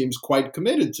Thomas seems quite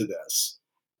committed to this.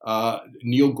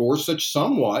 Neil Gorsuch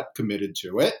somewhat committed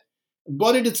to it.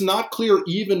 But it is not clear,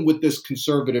 even with this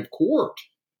conservative court,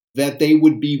 that they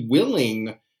would be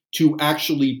willing to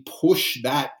actually push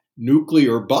that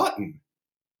nuclear button.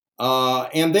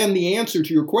 And then the answer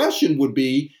to your question would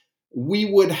be, we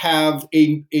would have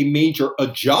a major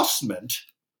adjustment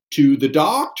to the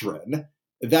doctrine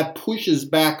that pushes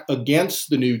back against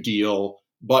the New Deal,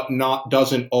 but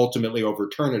doesn't ultimately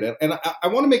overturn it. And I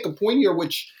want to make a point here,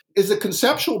 which is a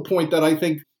conceptual point that I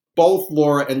think both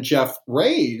Laura and Jeff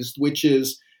raised, which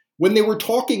is when they were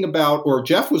talking about, or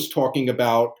Jeff was talking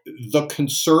about, the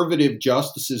conservative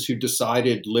justices who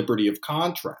decided liberty of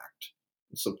contract,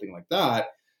 something like that,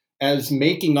 as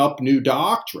making up new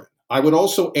doctrine. I would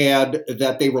also add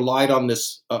that they relied on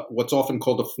this, what's often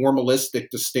called a formalistic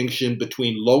distinction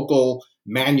between local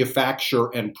manufacture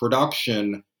and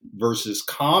production versus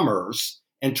commerce,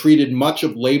 and treated much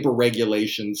of labor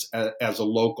regulations as a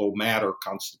local matter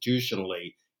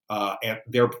constitutionally, and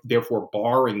therefore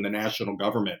barring the national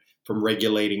government from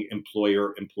regulating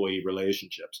employer-employee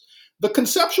relationships. The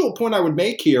conceptual point I would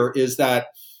make here is that,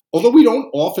 although we don't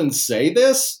often say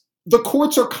this, the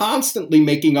courts are constantly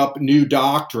making up new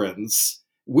doctrines,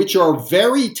 which are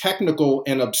very technical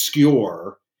and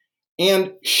obscure,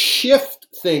 and shift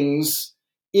things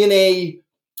in a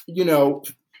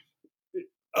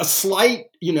slight,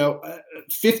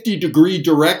 50-degree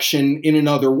direction in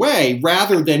another way,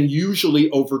 rather than usually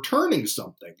overturning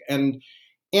something.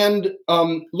 And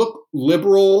look,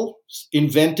 liberals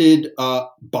invented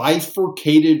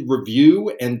bifurcated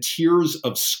review and tiers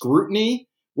of scrutiny,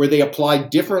 where they applied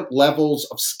different levels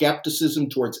of skepticism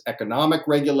towards economic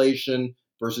regulation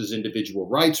versus individual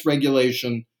rights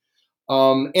regulation.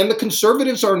 And the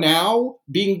conservatives are now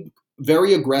being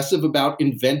very aggressive about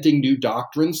inventing new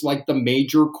doctrines like the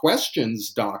major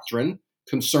questions doctrine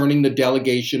concerning the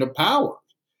delegation of power.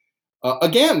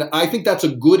 Again, I think that's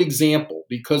a good example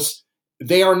because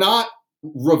they are not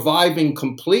reviving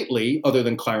completely, other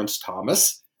than Clarence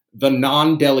Thomas, the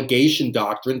non-delegation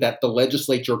doctrine that the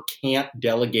legislature can't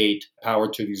delegate power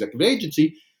to the executive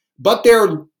agency, but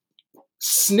they're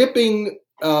snipping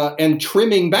and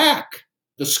trimming back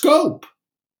the scope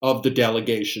of the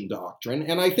delegation doctrine.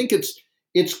 And I think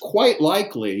it's quite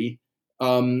likely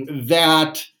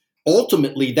that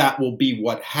ultimately that will be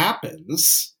what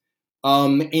happens.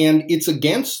 And it's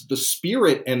against the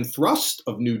spirit and thrust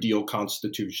of New Deal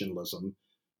constitutionalism.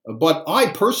 But I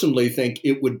personally think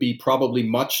it would be probably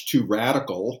much too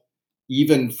radical,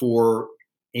 even for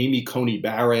Amy Coney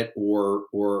Barrett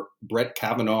or Brett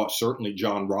Kavanaugh, certainly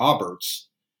John Roberts,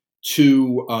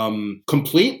 to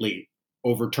completely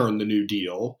overturn the New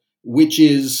Deal, which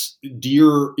is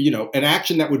an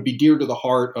action that would be dear to the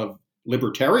heart of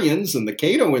libertarians and the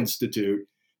Cato Institute.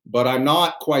 But I'm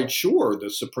not quite sure the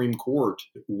Supreme Court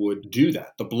would do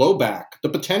that. The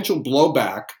potential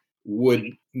blowback would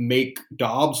make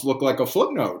Dobbs look like a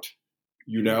footnote,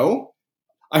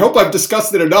 I hope I've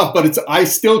discussed it enough, but I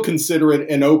still consider it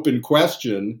an open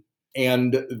question.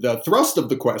 And the thrust of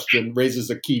the question raises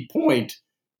a key point,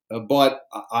 but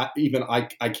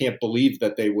I can't believe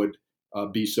that they would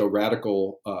be so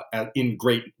radical in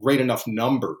great enough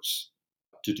numbers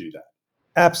to do that.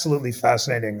 Absolutely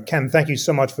fascinating. Ken, thank you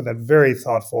so much for that very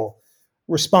thoughtful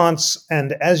response.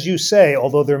 And as you say,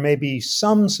 although there may be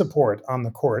some support on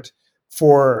the court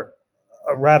for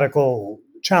a radical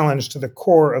challenge to the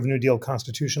core of New Deal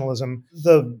constitutionalism,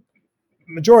 the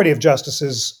majority of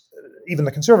justices even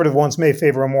the conservative ones may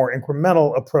favor a more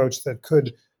incremental approach that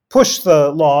could push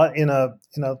the law in a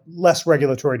less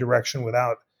regulatory direction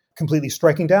without completely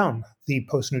striking down the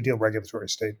post-New Deal regulatory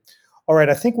state. All right,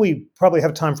 I think we probably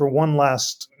have time for one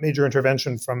last major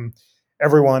intervention from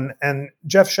everyone. And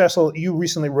Jeff Schessel, you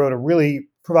recently wrote a really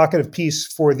provocative piece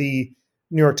for the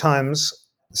New York Times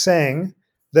saying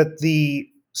that the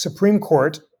Supreme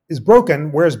Court is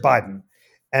broken. Where's Biden?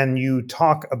 And you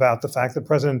talk about the fact that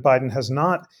President Biden has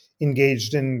not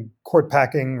engaged in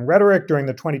court-packing rhetoric during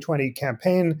the 2020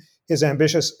 campaign. His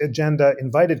ambitious agenda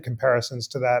invited comparisons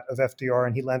to that of FDR,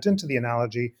 and he lent into the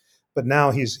analogy. But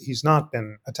now he's not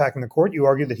been attacking the court. You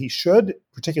argue that he should,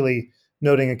 particularly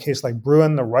noting a case like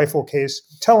Bruen, the rifle case.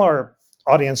 Tell our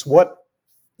audience what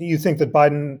you think that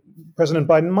President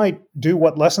Biden might do,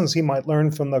 what lessons he might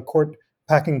learn from the court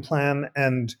packing plan,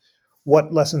 and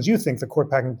what lessons you think the court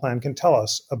packing plan can tell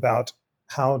us about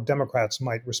how Democrats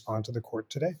might respond to the court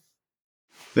today.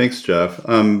 Thanks, Jeff.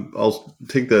 I'll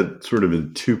take that sort of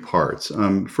in two parts.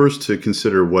 First, to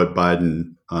consider what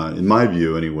Biden, in my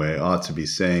view anyway, ought to be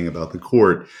saying about the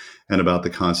court and about the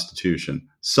Constitution.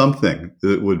 Something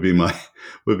that would be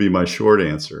my short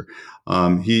answer.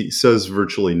 He says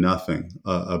virtually nothing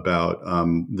about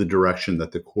the direction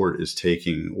that the court is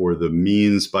taking or the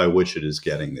means by which it is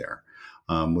getting there,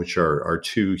 which are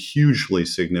two hugely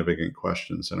significant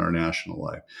questions in our national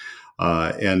life.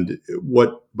 And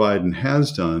what Biden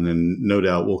has done, and no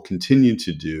doubt will continue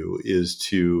to do, is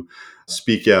to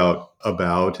speak out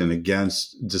about and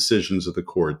against decisions of the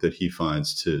court that he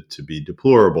finds to be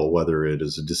deplorable, whether it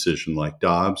is a decision like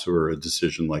Dobbs or a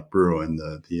decision like Bruen,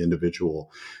 the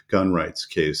individual gun rights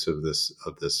case of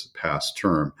this past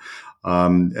term.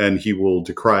 And he will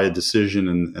decry a decision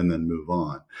and then move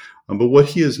on. But what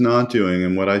he is not doing,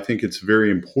 and what I think it's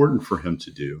very important for him to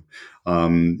do,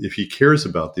 if he cares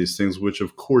about these things, which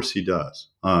of course he does,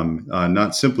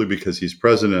 not simply because he's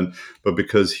president, but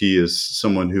because he is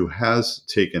someone who has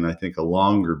taken, I think, a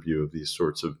longer view of these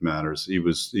sorts of matters.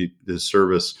 His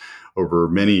service over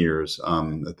many years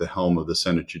at the helm of the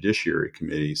Senate Judiciary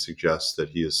Committee suggests that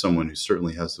he is someone who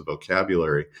certainly has the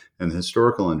vocabulary and the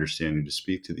historical understanding to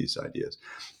speak to these ideas.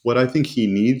 What I think he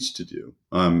needs to do,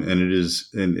 and it is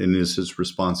his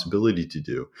responsibility to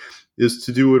do, is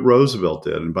to do what Roosevelt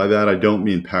did. And by that, I don't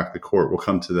mean pack the court. We'll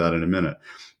come to that in a minute.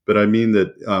 But I mean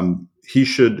that he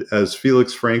should, as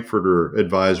Felix Frankfurter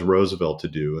advised Roosevelt to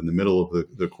do in the middle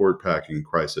of the court packing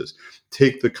crisis,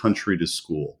 take the country to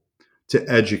school, to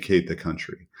educate the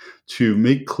country, to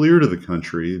make clear to the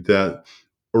country that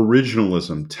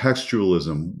originalism,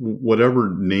 textualism,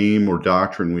 whatever name or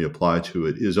doctrine we apply to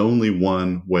it, is only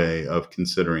one way of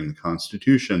considering the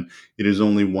Constitution. It is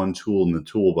only one tool in the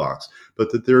toolbox,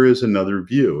 but that there is another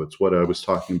view. It's what I was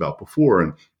talking about before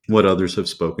and what others have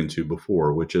spoken to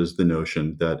before, which is the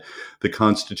notion that the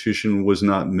Constitution was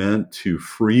not meant to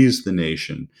freeze the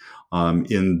nation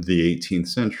in the 18th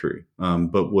century,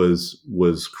 but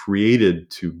was created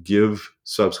to give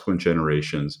subsequent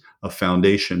generations a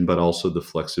foundation, but also the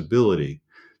flexibility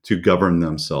to govern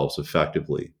themselves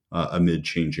effectively amid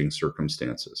changing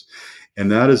circumstances.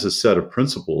 And that is a set of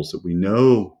principles that we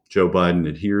know Joe Biden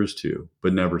adheres to,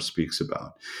 but never speaks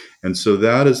about. And so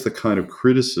that is the kind of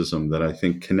criticism that I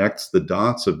think connects the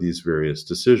dots of these various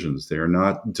decisions. They are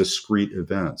not discrete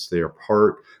events. They are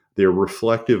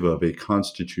reflective of a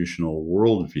constitutional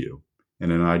worldview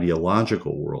and an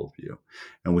ideological worldview.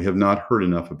 And we have not heard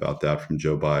enough about that from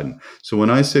Joe Biden. So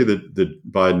when I say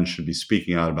that Biden should be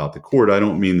speaking out about the court, I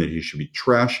don't mean that he should be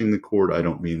trashing the court. I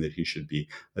don't mean that he should be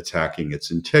attacking its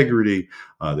integrity,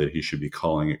 that he should be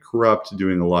calling it corrupt,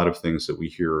 doing a lot of things that we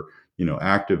hear,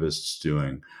 activists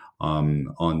doing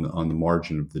on the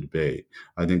margin of the debate.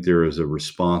 I think there is a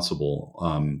responsible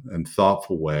and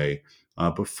thoughtful way,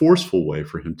 but forceful way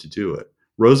for him to do it.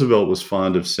 Roosevelt was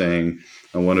fond of saying,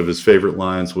 and one of his favorite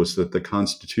lines was that the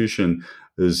Constitution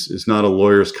is not a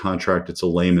lawyer's contract, it's a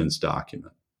layman's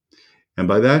document. And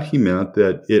by that, he meant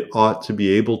that it ought to be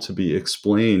able to be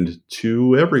explained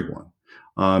to everyone.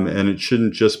 And it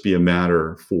shouldn't just be a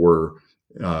matter for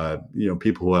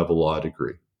people who have a law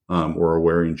degree or are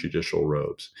wearing judicial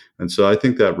robes. And so I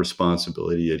think that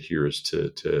responsibility adheres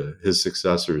to his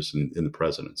successors in the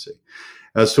presidency.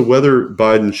 As to whether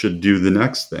Biden should do the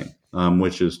next thing,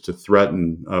 which is to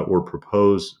threaten or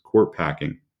propose court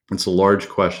packing, it's a large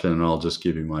question, and I'll just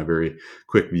give you my very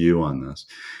quick view on this.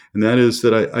 And that is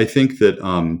that I think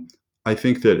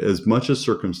that as much as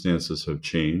circumstances have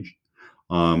changed,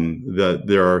 that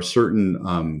there are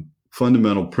certain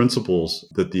fundamental principles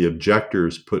that the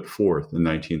objectors put forth in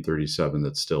 1937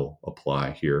 that still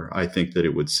apply here. I think that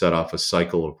it would set off a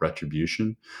cycle of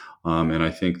retribution. And I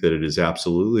think that it is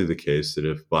absolutely the case that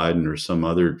if Biden or some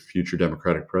other future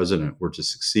Democratic president were to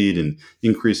succeed in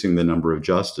increasing the number of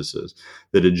justices,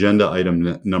 that agenda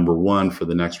item number one for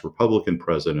the next Republican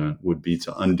president would be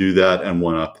to undo that and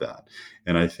one up that.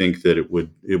 And I think that it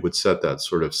would set that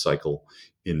sort of cycle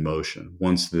in motion.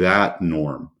 Once that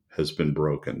norm has been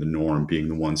broken, the norm being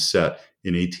the one set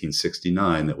in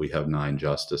 1869 that we have 9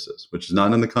 justices, which is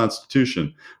not in the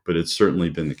Constitution, but it's certainly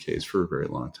been the case for a very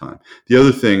long time. The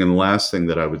other thing, and the last thing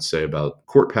that I would say about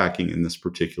court packing in this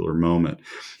particular moment,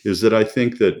 is that I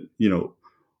think that,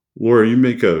 Laura, you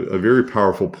make a very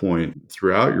powerful point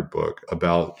throughout your book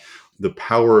about the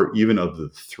power even of the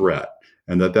threat,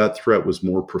 and that threat was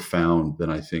more profound than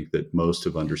I think that most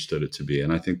have understood it to be.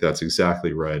 And I think that's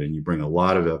exactly right. And you bring a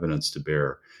lot of evidence to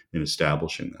bear in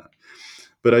establishing that.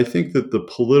 But I think that the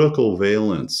political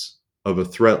valence of a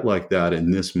threat like that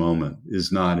in this moment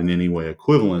is not in any way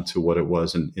equivalent to what it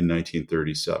was in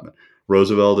 1937.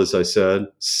 Roosevelt, as I said,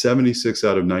 76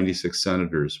 out of 96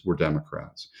 senators were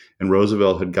Democrats. And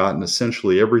Roosevelt had gotten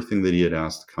essentially everything that he had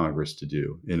asked Congress to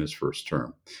do in his first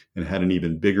term and had an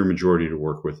even bigger majority to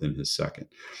work with in his second.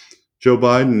 Joe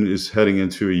Biden is heading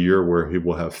into a year where he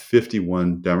will have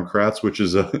 51 Democrats, which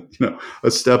is a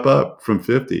step up from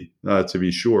 50, to be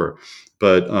sure.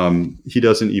 But he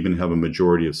doesn't even have a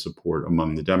majority of support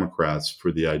among the Democrats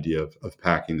for the idea of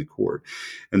packing the court.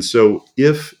 And so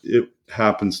if it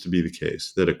happens to be the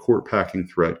case that a court packing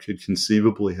threat could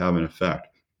conceivably have an effect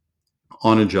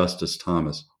on a Justice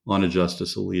Thomas, on a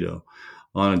Justice Alito,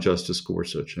 on a Justice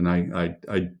Gorsuch, and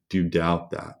I do doubt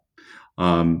that,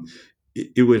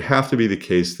 it would have to be the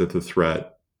case that the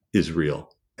threat is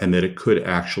real and that it could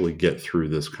actually get through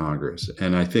this Congress.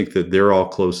 And I think that they're all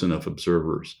close enough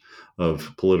observers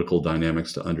of political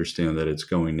dynamics to understand that it's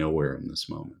going nowhere in this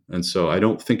moment. And so I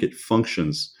don't think it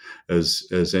functions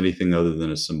as anything other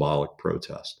than a symbolic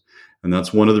protest. And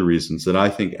that's one of the reasons that I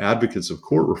think advocates of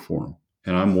court reform,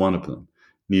 and I'm one of them,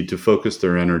 need to focus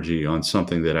their energy on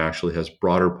something that actually has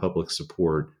broader public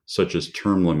support, such as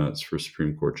term limits for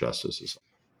Supreme Court justices.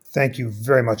 Thank you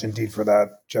very much indeed for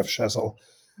that, Jeff Shesel.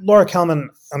 Laura Kelman,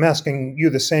 I'm asking you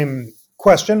the same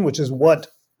question, which is what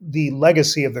the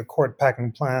legacy of the court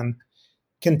packing plan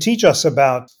can teach us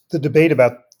about the debate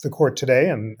about the court today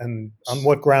and on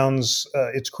what grounds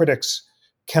its critics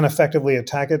can effectively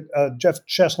attack it. Jeff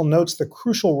Shesel notes the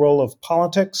crucial role of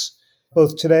politics,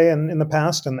 both today and in the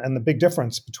past, and the big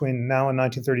difference between now and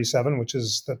 1937, which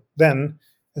is that then,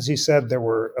 as he said, there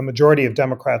were a majority of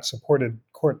Democrats supported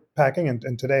court packing,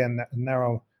 and today a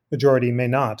narrow majority may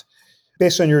not.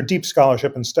 Based on your deep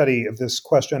scholarship and study of this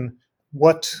question,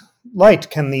 what light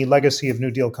can the legacy of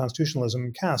New Deal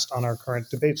constitutionalism cast on our current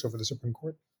debates over the Supreme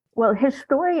Court? Well,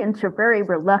 historians are very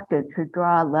reluctant to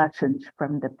draw lessons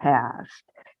from the past.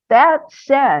 That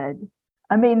said,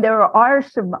 there are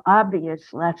some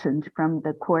obvious lessons from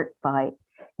the court fight.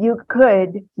 You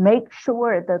could make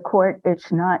sure the court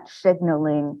is not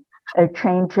signaling a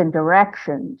change in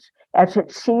directions, as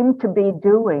it seemed to be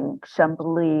doing, some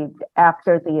believed,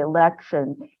 after the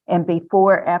election and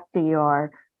before FDR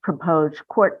proposed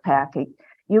court packing.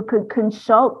 You could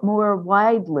consult more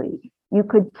widely. You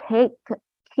could take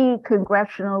key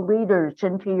congressional leaders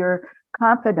into your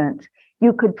confidence.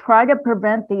 You could try to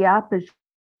prevent the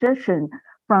opposition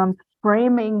from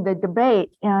framing the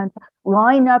debate and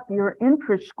line up your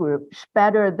interest groups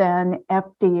better than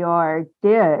FDR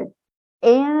did.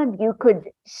 And you could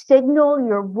signal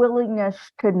your willingness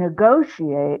to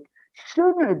negotiate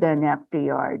sooner than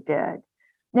FDR did.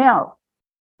 Now,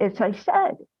 as I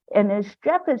said, and as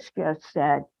Jeff has just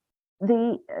said,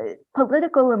 the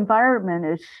political environment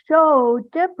is so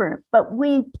different, but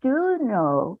we do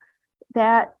know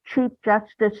that Chief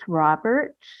Justice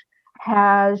Roberts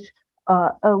has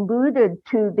alluded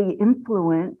to the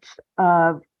influence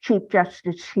of Chief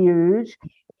Justice Hughes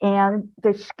and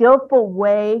the skillful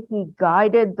way he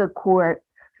guided the court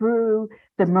through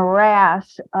the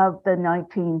morass of the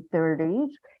 1930s.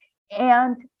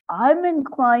 And I'm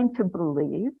inclined to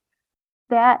believe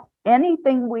that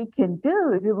anything we can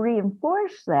do to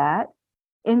reinforce that,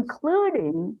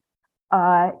 including,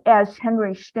 as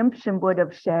Henry Stimson would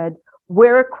have said,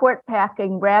 we're court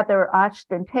packing rather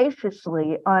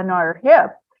ostentatiously on our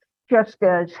hip, just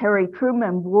as Harry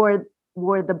Truman wore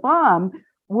the bomb,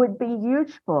 would be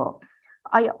useful.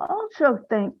 I also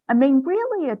think,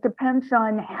 really it depends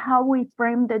on how we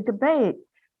frame the debate.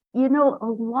 A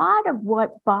lot of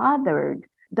what bothered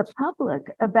the public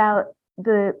about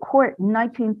the court in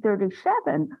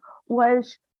 1937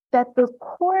 was that the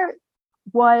court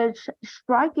was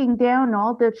striking down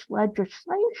all this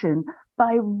legislation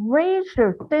by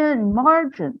razor thin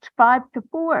margins,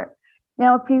 5-4.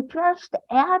 Now, if you just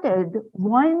added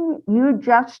one new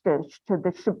justice to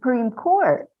the Supreme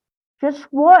Court, just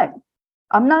one,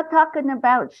 I'm not talking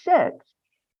about 6,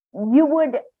 you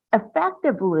would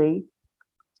effectively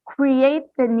create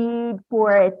the need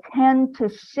for a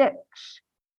 10-6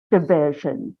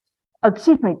 division.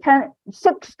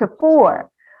 6-4.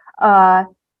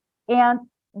 And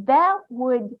that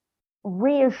would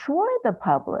reassure the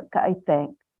public, I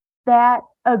think, that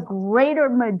a greater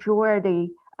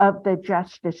majority of the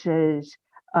justices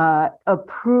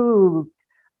approved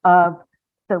of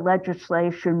the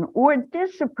legislation or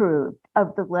disapproved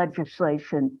of the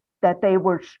legislation that they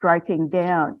were striking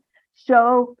down.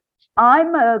 So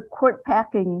I'm a court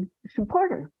packing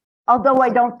supporter, although I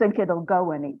don't think it'll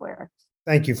go anywhere.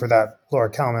 Thank you for that,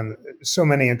 Laura Kalman. So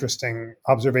many interesting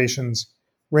observations,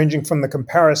 ranging from the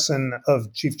comparison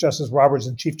of Chief Justice Roberts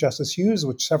and Chief Justice Hughes,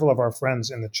 which several of our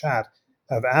friends in the chat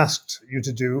have asked you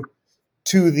to do,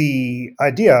 to the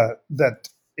idea that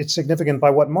it's significant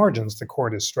by what margins the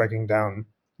court is striking down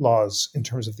laws in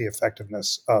terms of the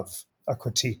effectiveness of a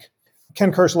critique.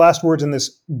 Ken Kirsch, last words in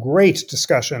this great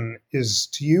discussion is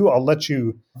to you. I'll let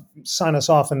you sign us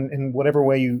off in whatever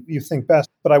way you think best.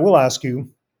 But I will ask you,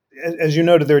 as you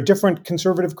noted, there are different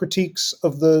conservative critiques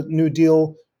of the New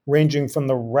Deal, ranging from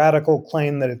the radical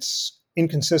claim that it's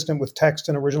inconsistent with text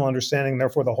and original understanding,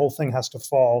 therefore the whole thing has to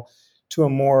fall, to a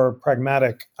more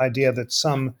pragmatic idea that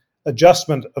some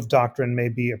adjustment of doctrine may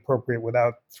be appropriate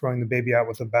without throwing the baby out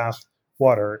with the bath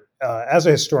water. As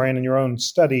a historian in your own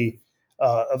study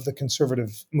of the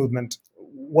conservative movement,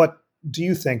 what do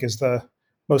you think is the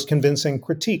most convincing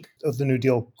critique of the New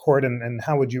Deal court, and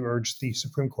how would you urge the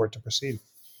Supreme Court to proceed?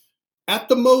 At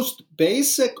the most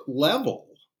basic level,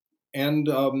 and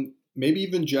maybe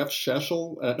even Jeff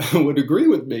Sheshel would agree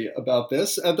with me about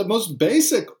this, at the most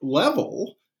basic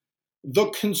level, the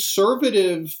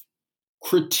conservative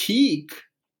critique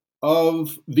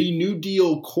of the New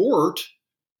Deal court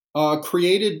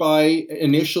created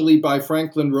initially by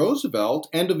Franklin Roosevelt,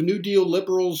 and of New Deal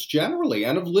liberals generally,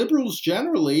 and of liberals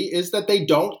generally, is that they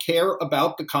don't care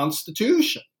about the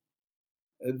Constitution.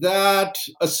 That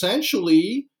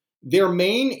essentially their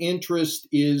main interest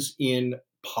is in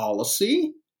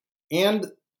policy, and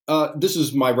this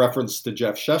is my reference to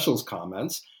Jeff Sheshel's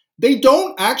comments. They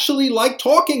don't actually like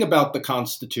talking about the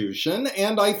Constitution,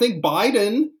 and I think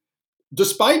Biden,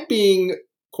 despite being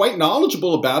quite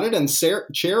knowledgeable about it and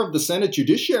chair of the Senate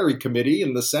Judiciary Committee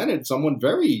in the Senate, someone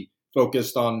very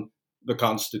focused on the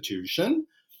Constitution,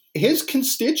 his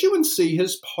constituency,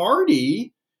 his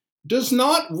party, does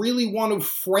not really want to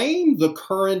frame the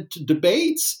current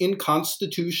debates in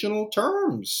constitutional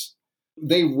terms.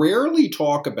 They rarely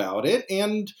talk about it,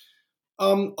 and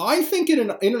I think in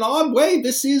an odd way,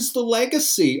 this is the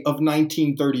legacy of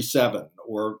 1937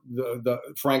 or the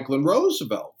Franklin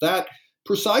Roosevelt, that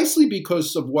precisely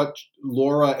because of what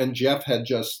Laura and Jeff had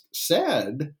just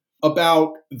said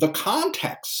about the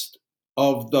context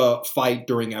of the fight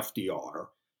during FDR.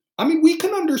 I mean, we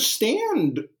can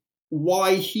understand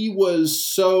why he was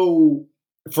so,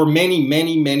 for many,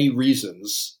 many, many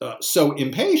reasons, so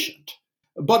impatient.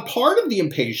 But part of the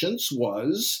impatience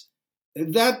was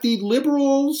that the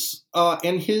liberals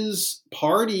and his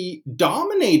party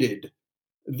dominated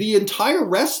the entire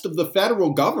rest of the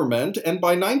federal government, and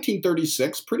by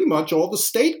 1936, pretty much all the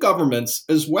state governments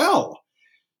as well.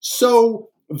 So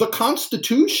the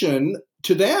Constitution,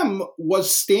 to them,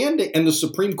 was standing, and the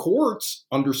Supreme Court's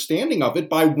understanding of it,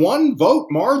 by one vote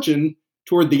margin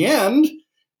toward the end,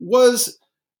 was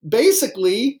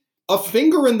basically a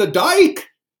finger in the dike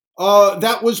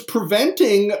that was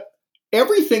preventing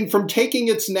everything from taking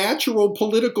its natural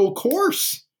political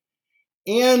course.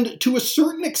 And to a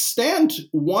certain extent,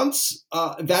 once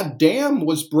that dam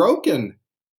was broken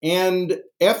and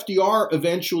FDR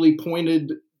eventually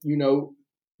pointed,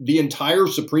 the entire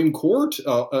Supreme Court,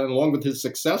 along with his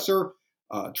successor,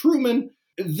 Truman,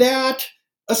 that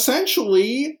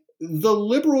essentially the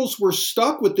liberals were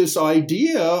stuck with this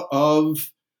idea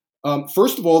of,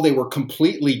 first of all, they were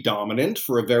completely dominant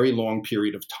for a very long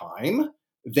period of time.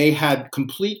 They had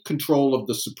complete control of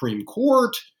the Supreme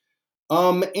Court.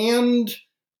 And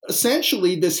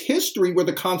essentially this history where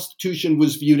the Constitution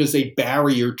was viewed as a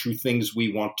barrier to things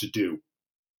we want to do.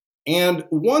 And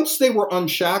once they were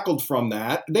unshackled from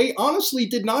that, they honestly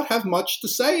did not have much to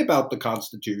say about the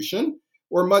Constitution.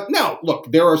 Now,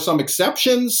 look, there are some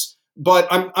exceptions, but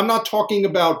I'm not talking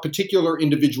about particular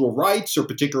individual rights or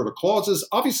particular clauses.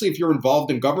 Obviously, if you're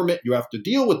involved in government, you have to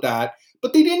deal with that.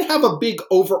 But they didn't have a big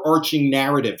overarching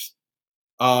narrative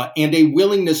and a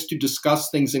willingness to discuss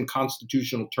things in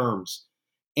constitutional terms.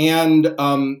 And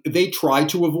they try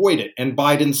to avoid it, and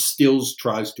Biden still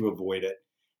tries to avoid it.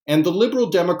 And the Liberal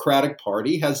Democratic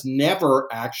Party has never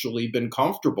actually been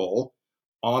comfortable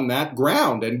on that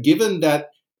ground. And given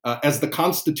that, as the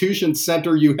Constitution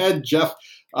Center you head, Jeff,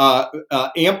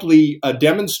 amply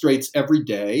demonstrates every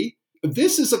day,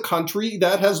 this is a country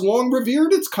that has long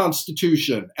revered its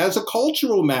Constitution as a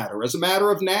cultural matter, as a matter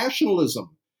of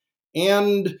nationalism.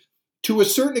 And to a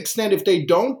certain extent, if they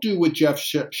don't do what Jeff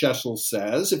Shesol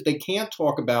says, if they can't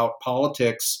talk about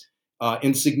politics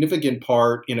in significant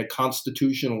part in a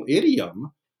constitutional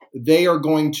idiom, they are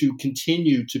going to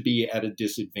continue to be at a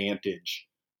disadvantage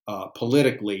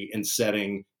politically in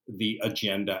setting the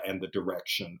agenda and the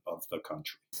direction of the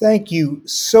country. Thank you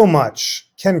so much,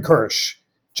 Ken Kirsch,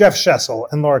 Jeff Shesol,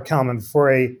 and Laura Kalman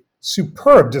for a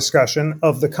superb discussion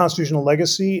of the constitutional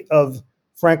legacy of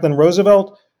Franklin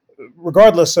Roosevelt.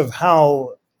 Regardless of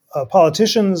how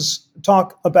politicians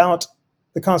talk about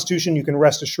the Constitution, you can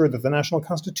rest assured that the National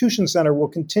Constitution Center will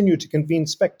continue to convene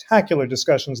spectacular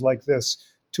discussions like this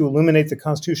to illuminate the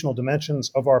constitutional dimensions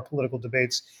of our political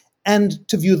debates and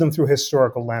to view them through a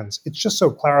historical lens. It's just so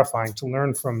clarifying to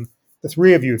learn from the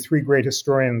three of you, three great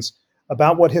historians,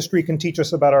 about what history can teach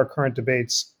us about our current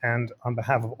debates. And on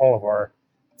behalf of all of our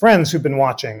friends who've been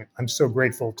watching, I'm so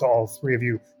grateful to all three of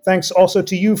you. Thanks also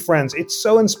to you, friends. It's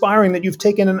so inspiring that you've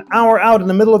taken an hour out in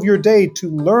the middle of your day to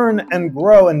learn and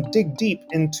grow and dig deep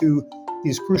into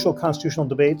these crucial constitutional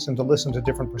debates and to listen to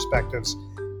different perspectives.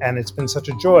 And it's been such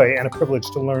a joy and a privilege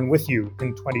to learn with you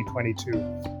in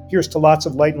 2022. Here's to lots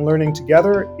of light and learning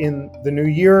together in the new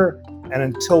year. And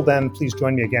until then, please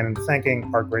join me again in thanking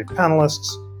our great panelists,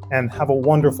 and have a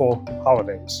wonderful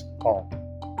holidays, all.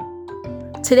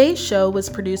 Today's show was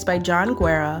produced by John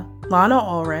Guerra, Lana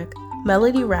Ulrich,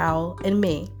 Melody Rowell, and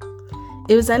me.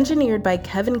 It was engineered by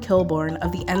Kevin Kilborn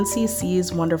of the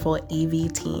NCC's wonderful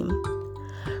AV team.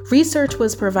 Research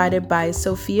was provided by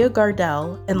Sophia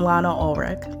Gardell and Lana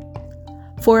Ulrich.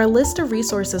 For a list of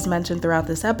resources mentioned throughout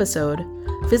this episode,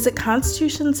 visit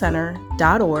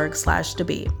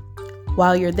constitutioncenter.org/debate.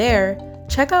 While you're there,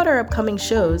 check out our upcoming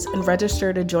shows and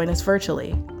register to join us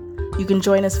virtually. You can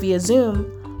join us via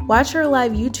Zoom, watch our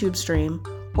live YouTube stream,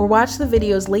 or watch the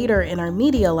videos later in our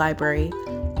media library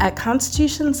at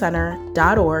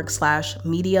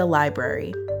constitutioncenter.org/media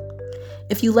library.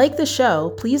 If you like the show,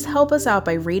 please help us out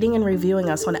by rating and reviewing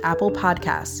us on Apple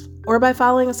Podcasts or by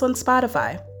following us on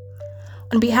Spotify.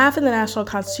 On behalf of the National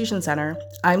Constitution Center,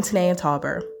 I'm Tanea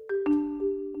Tauber.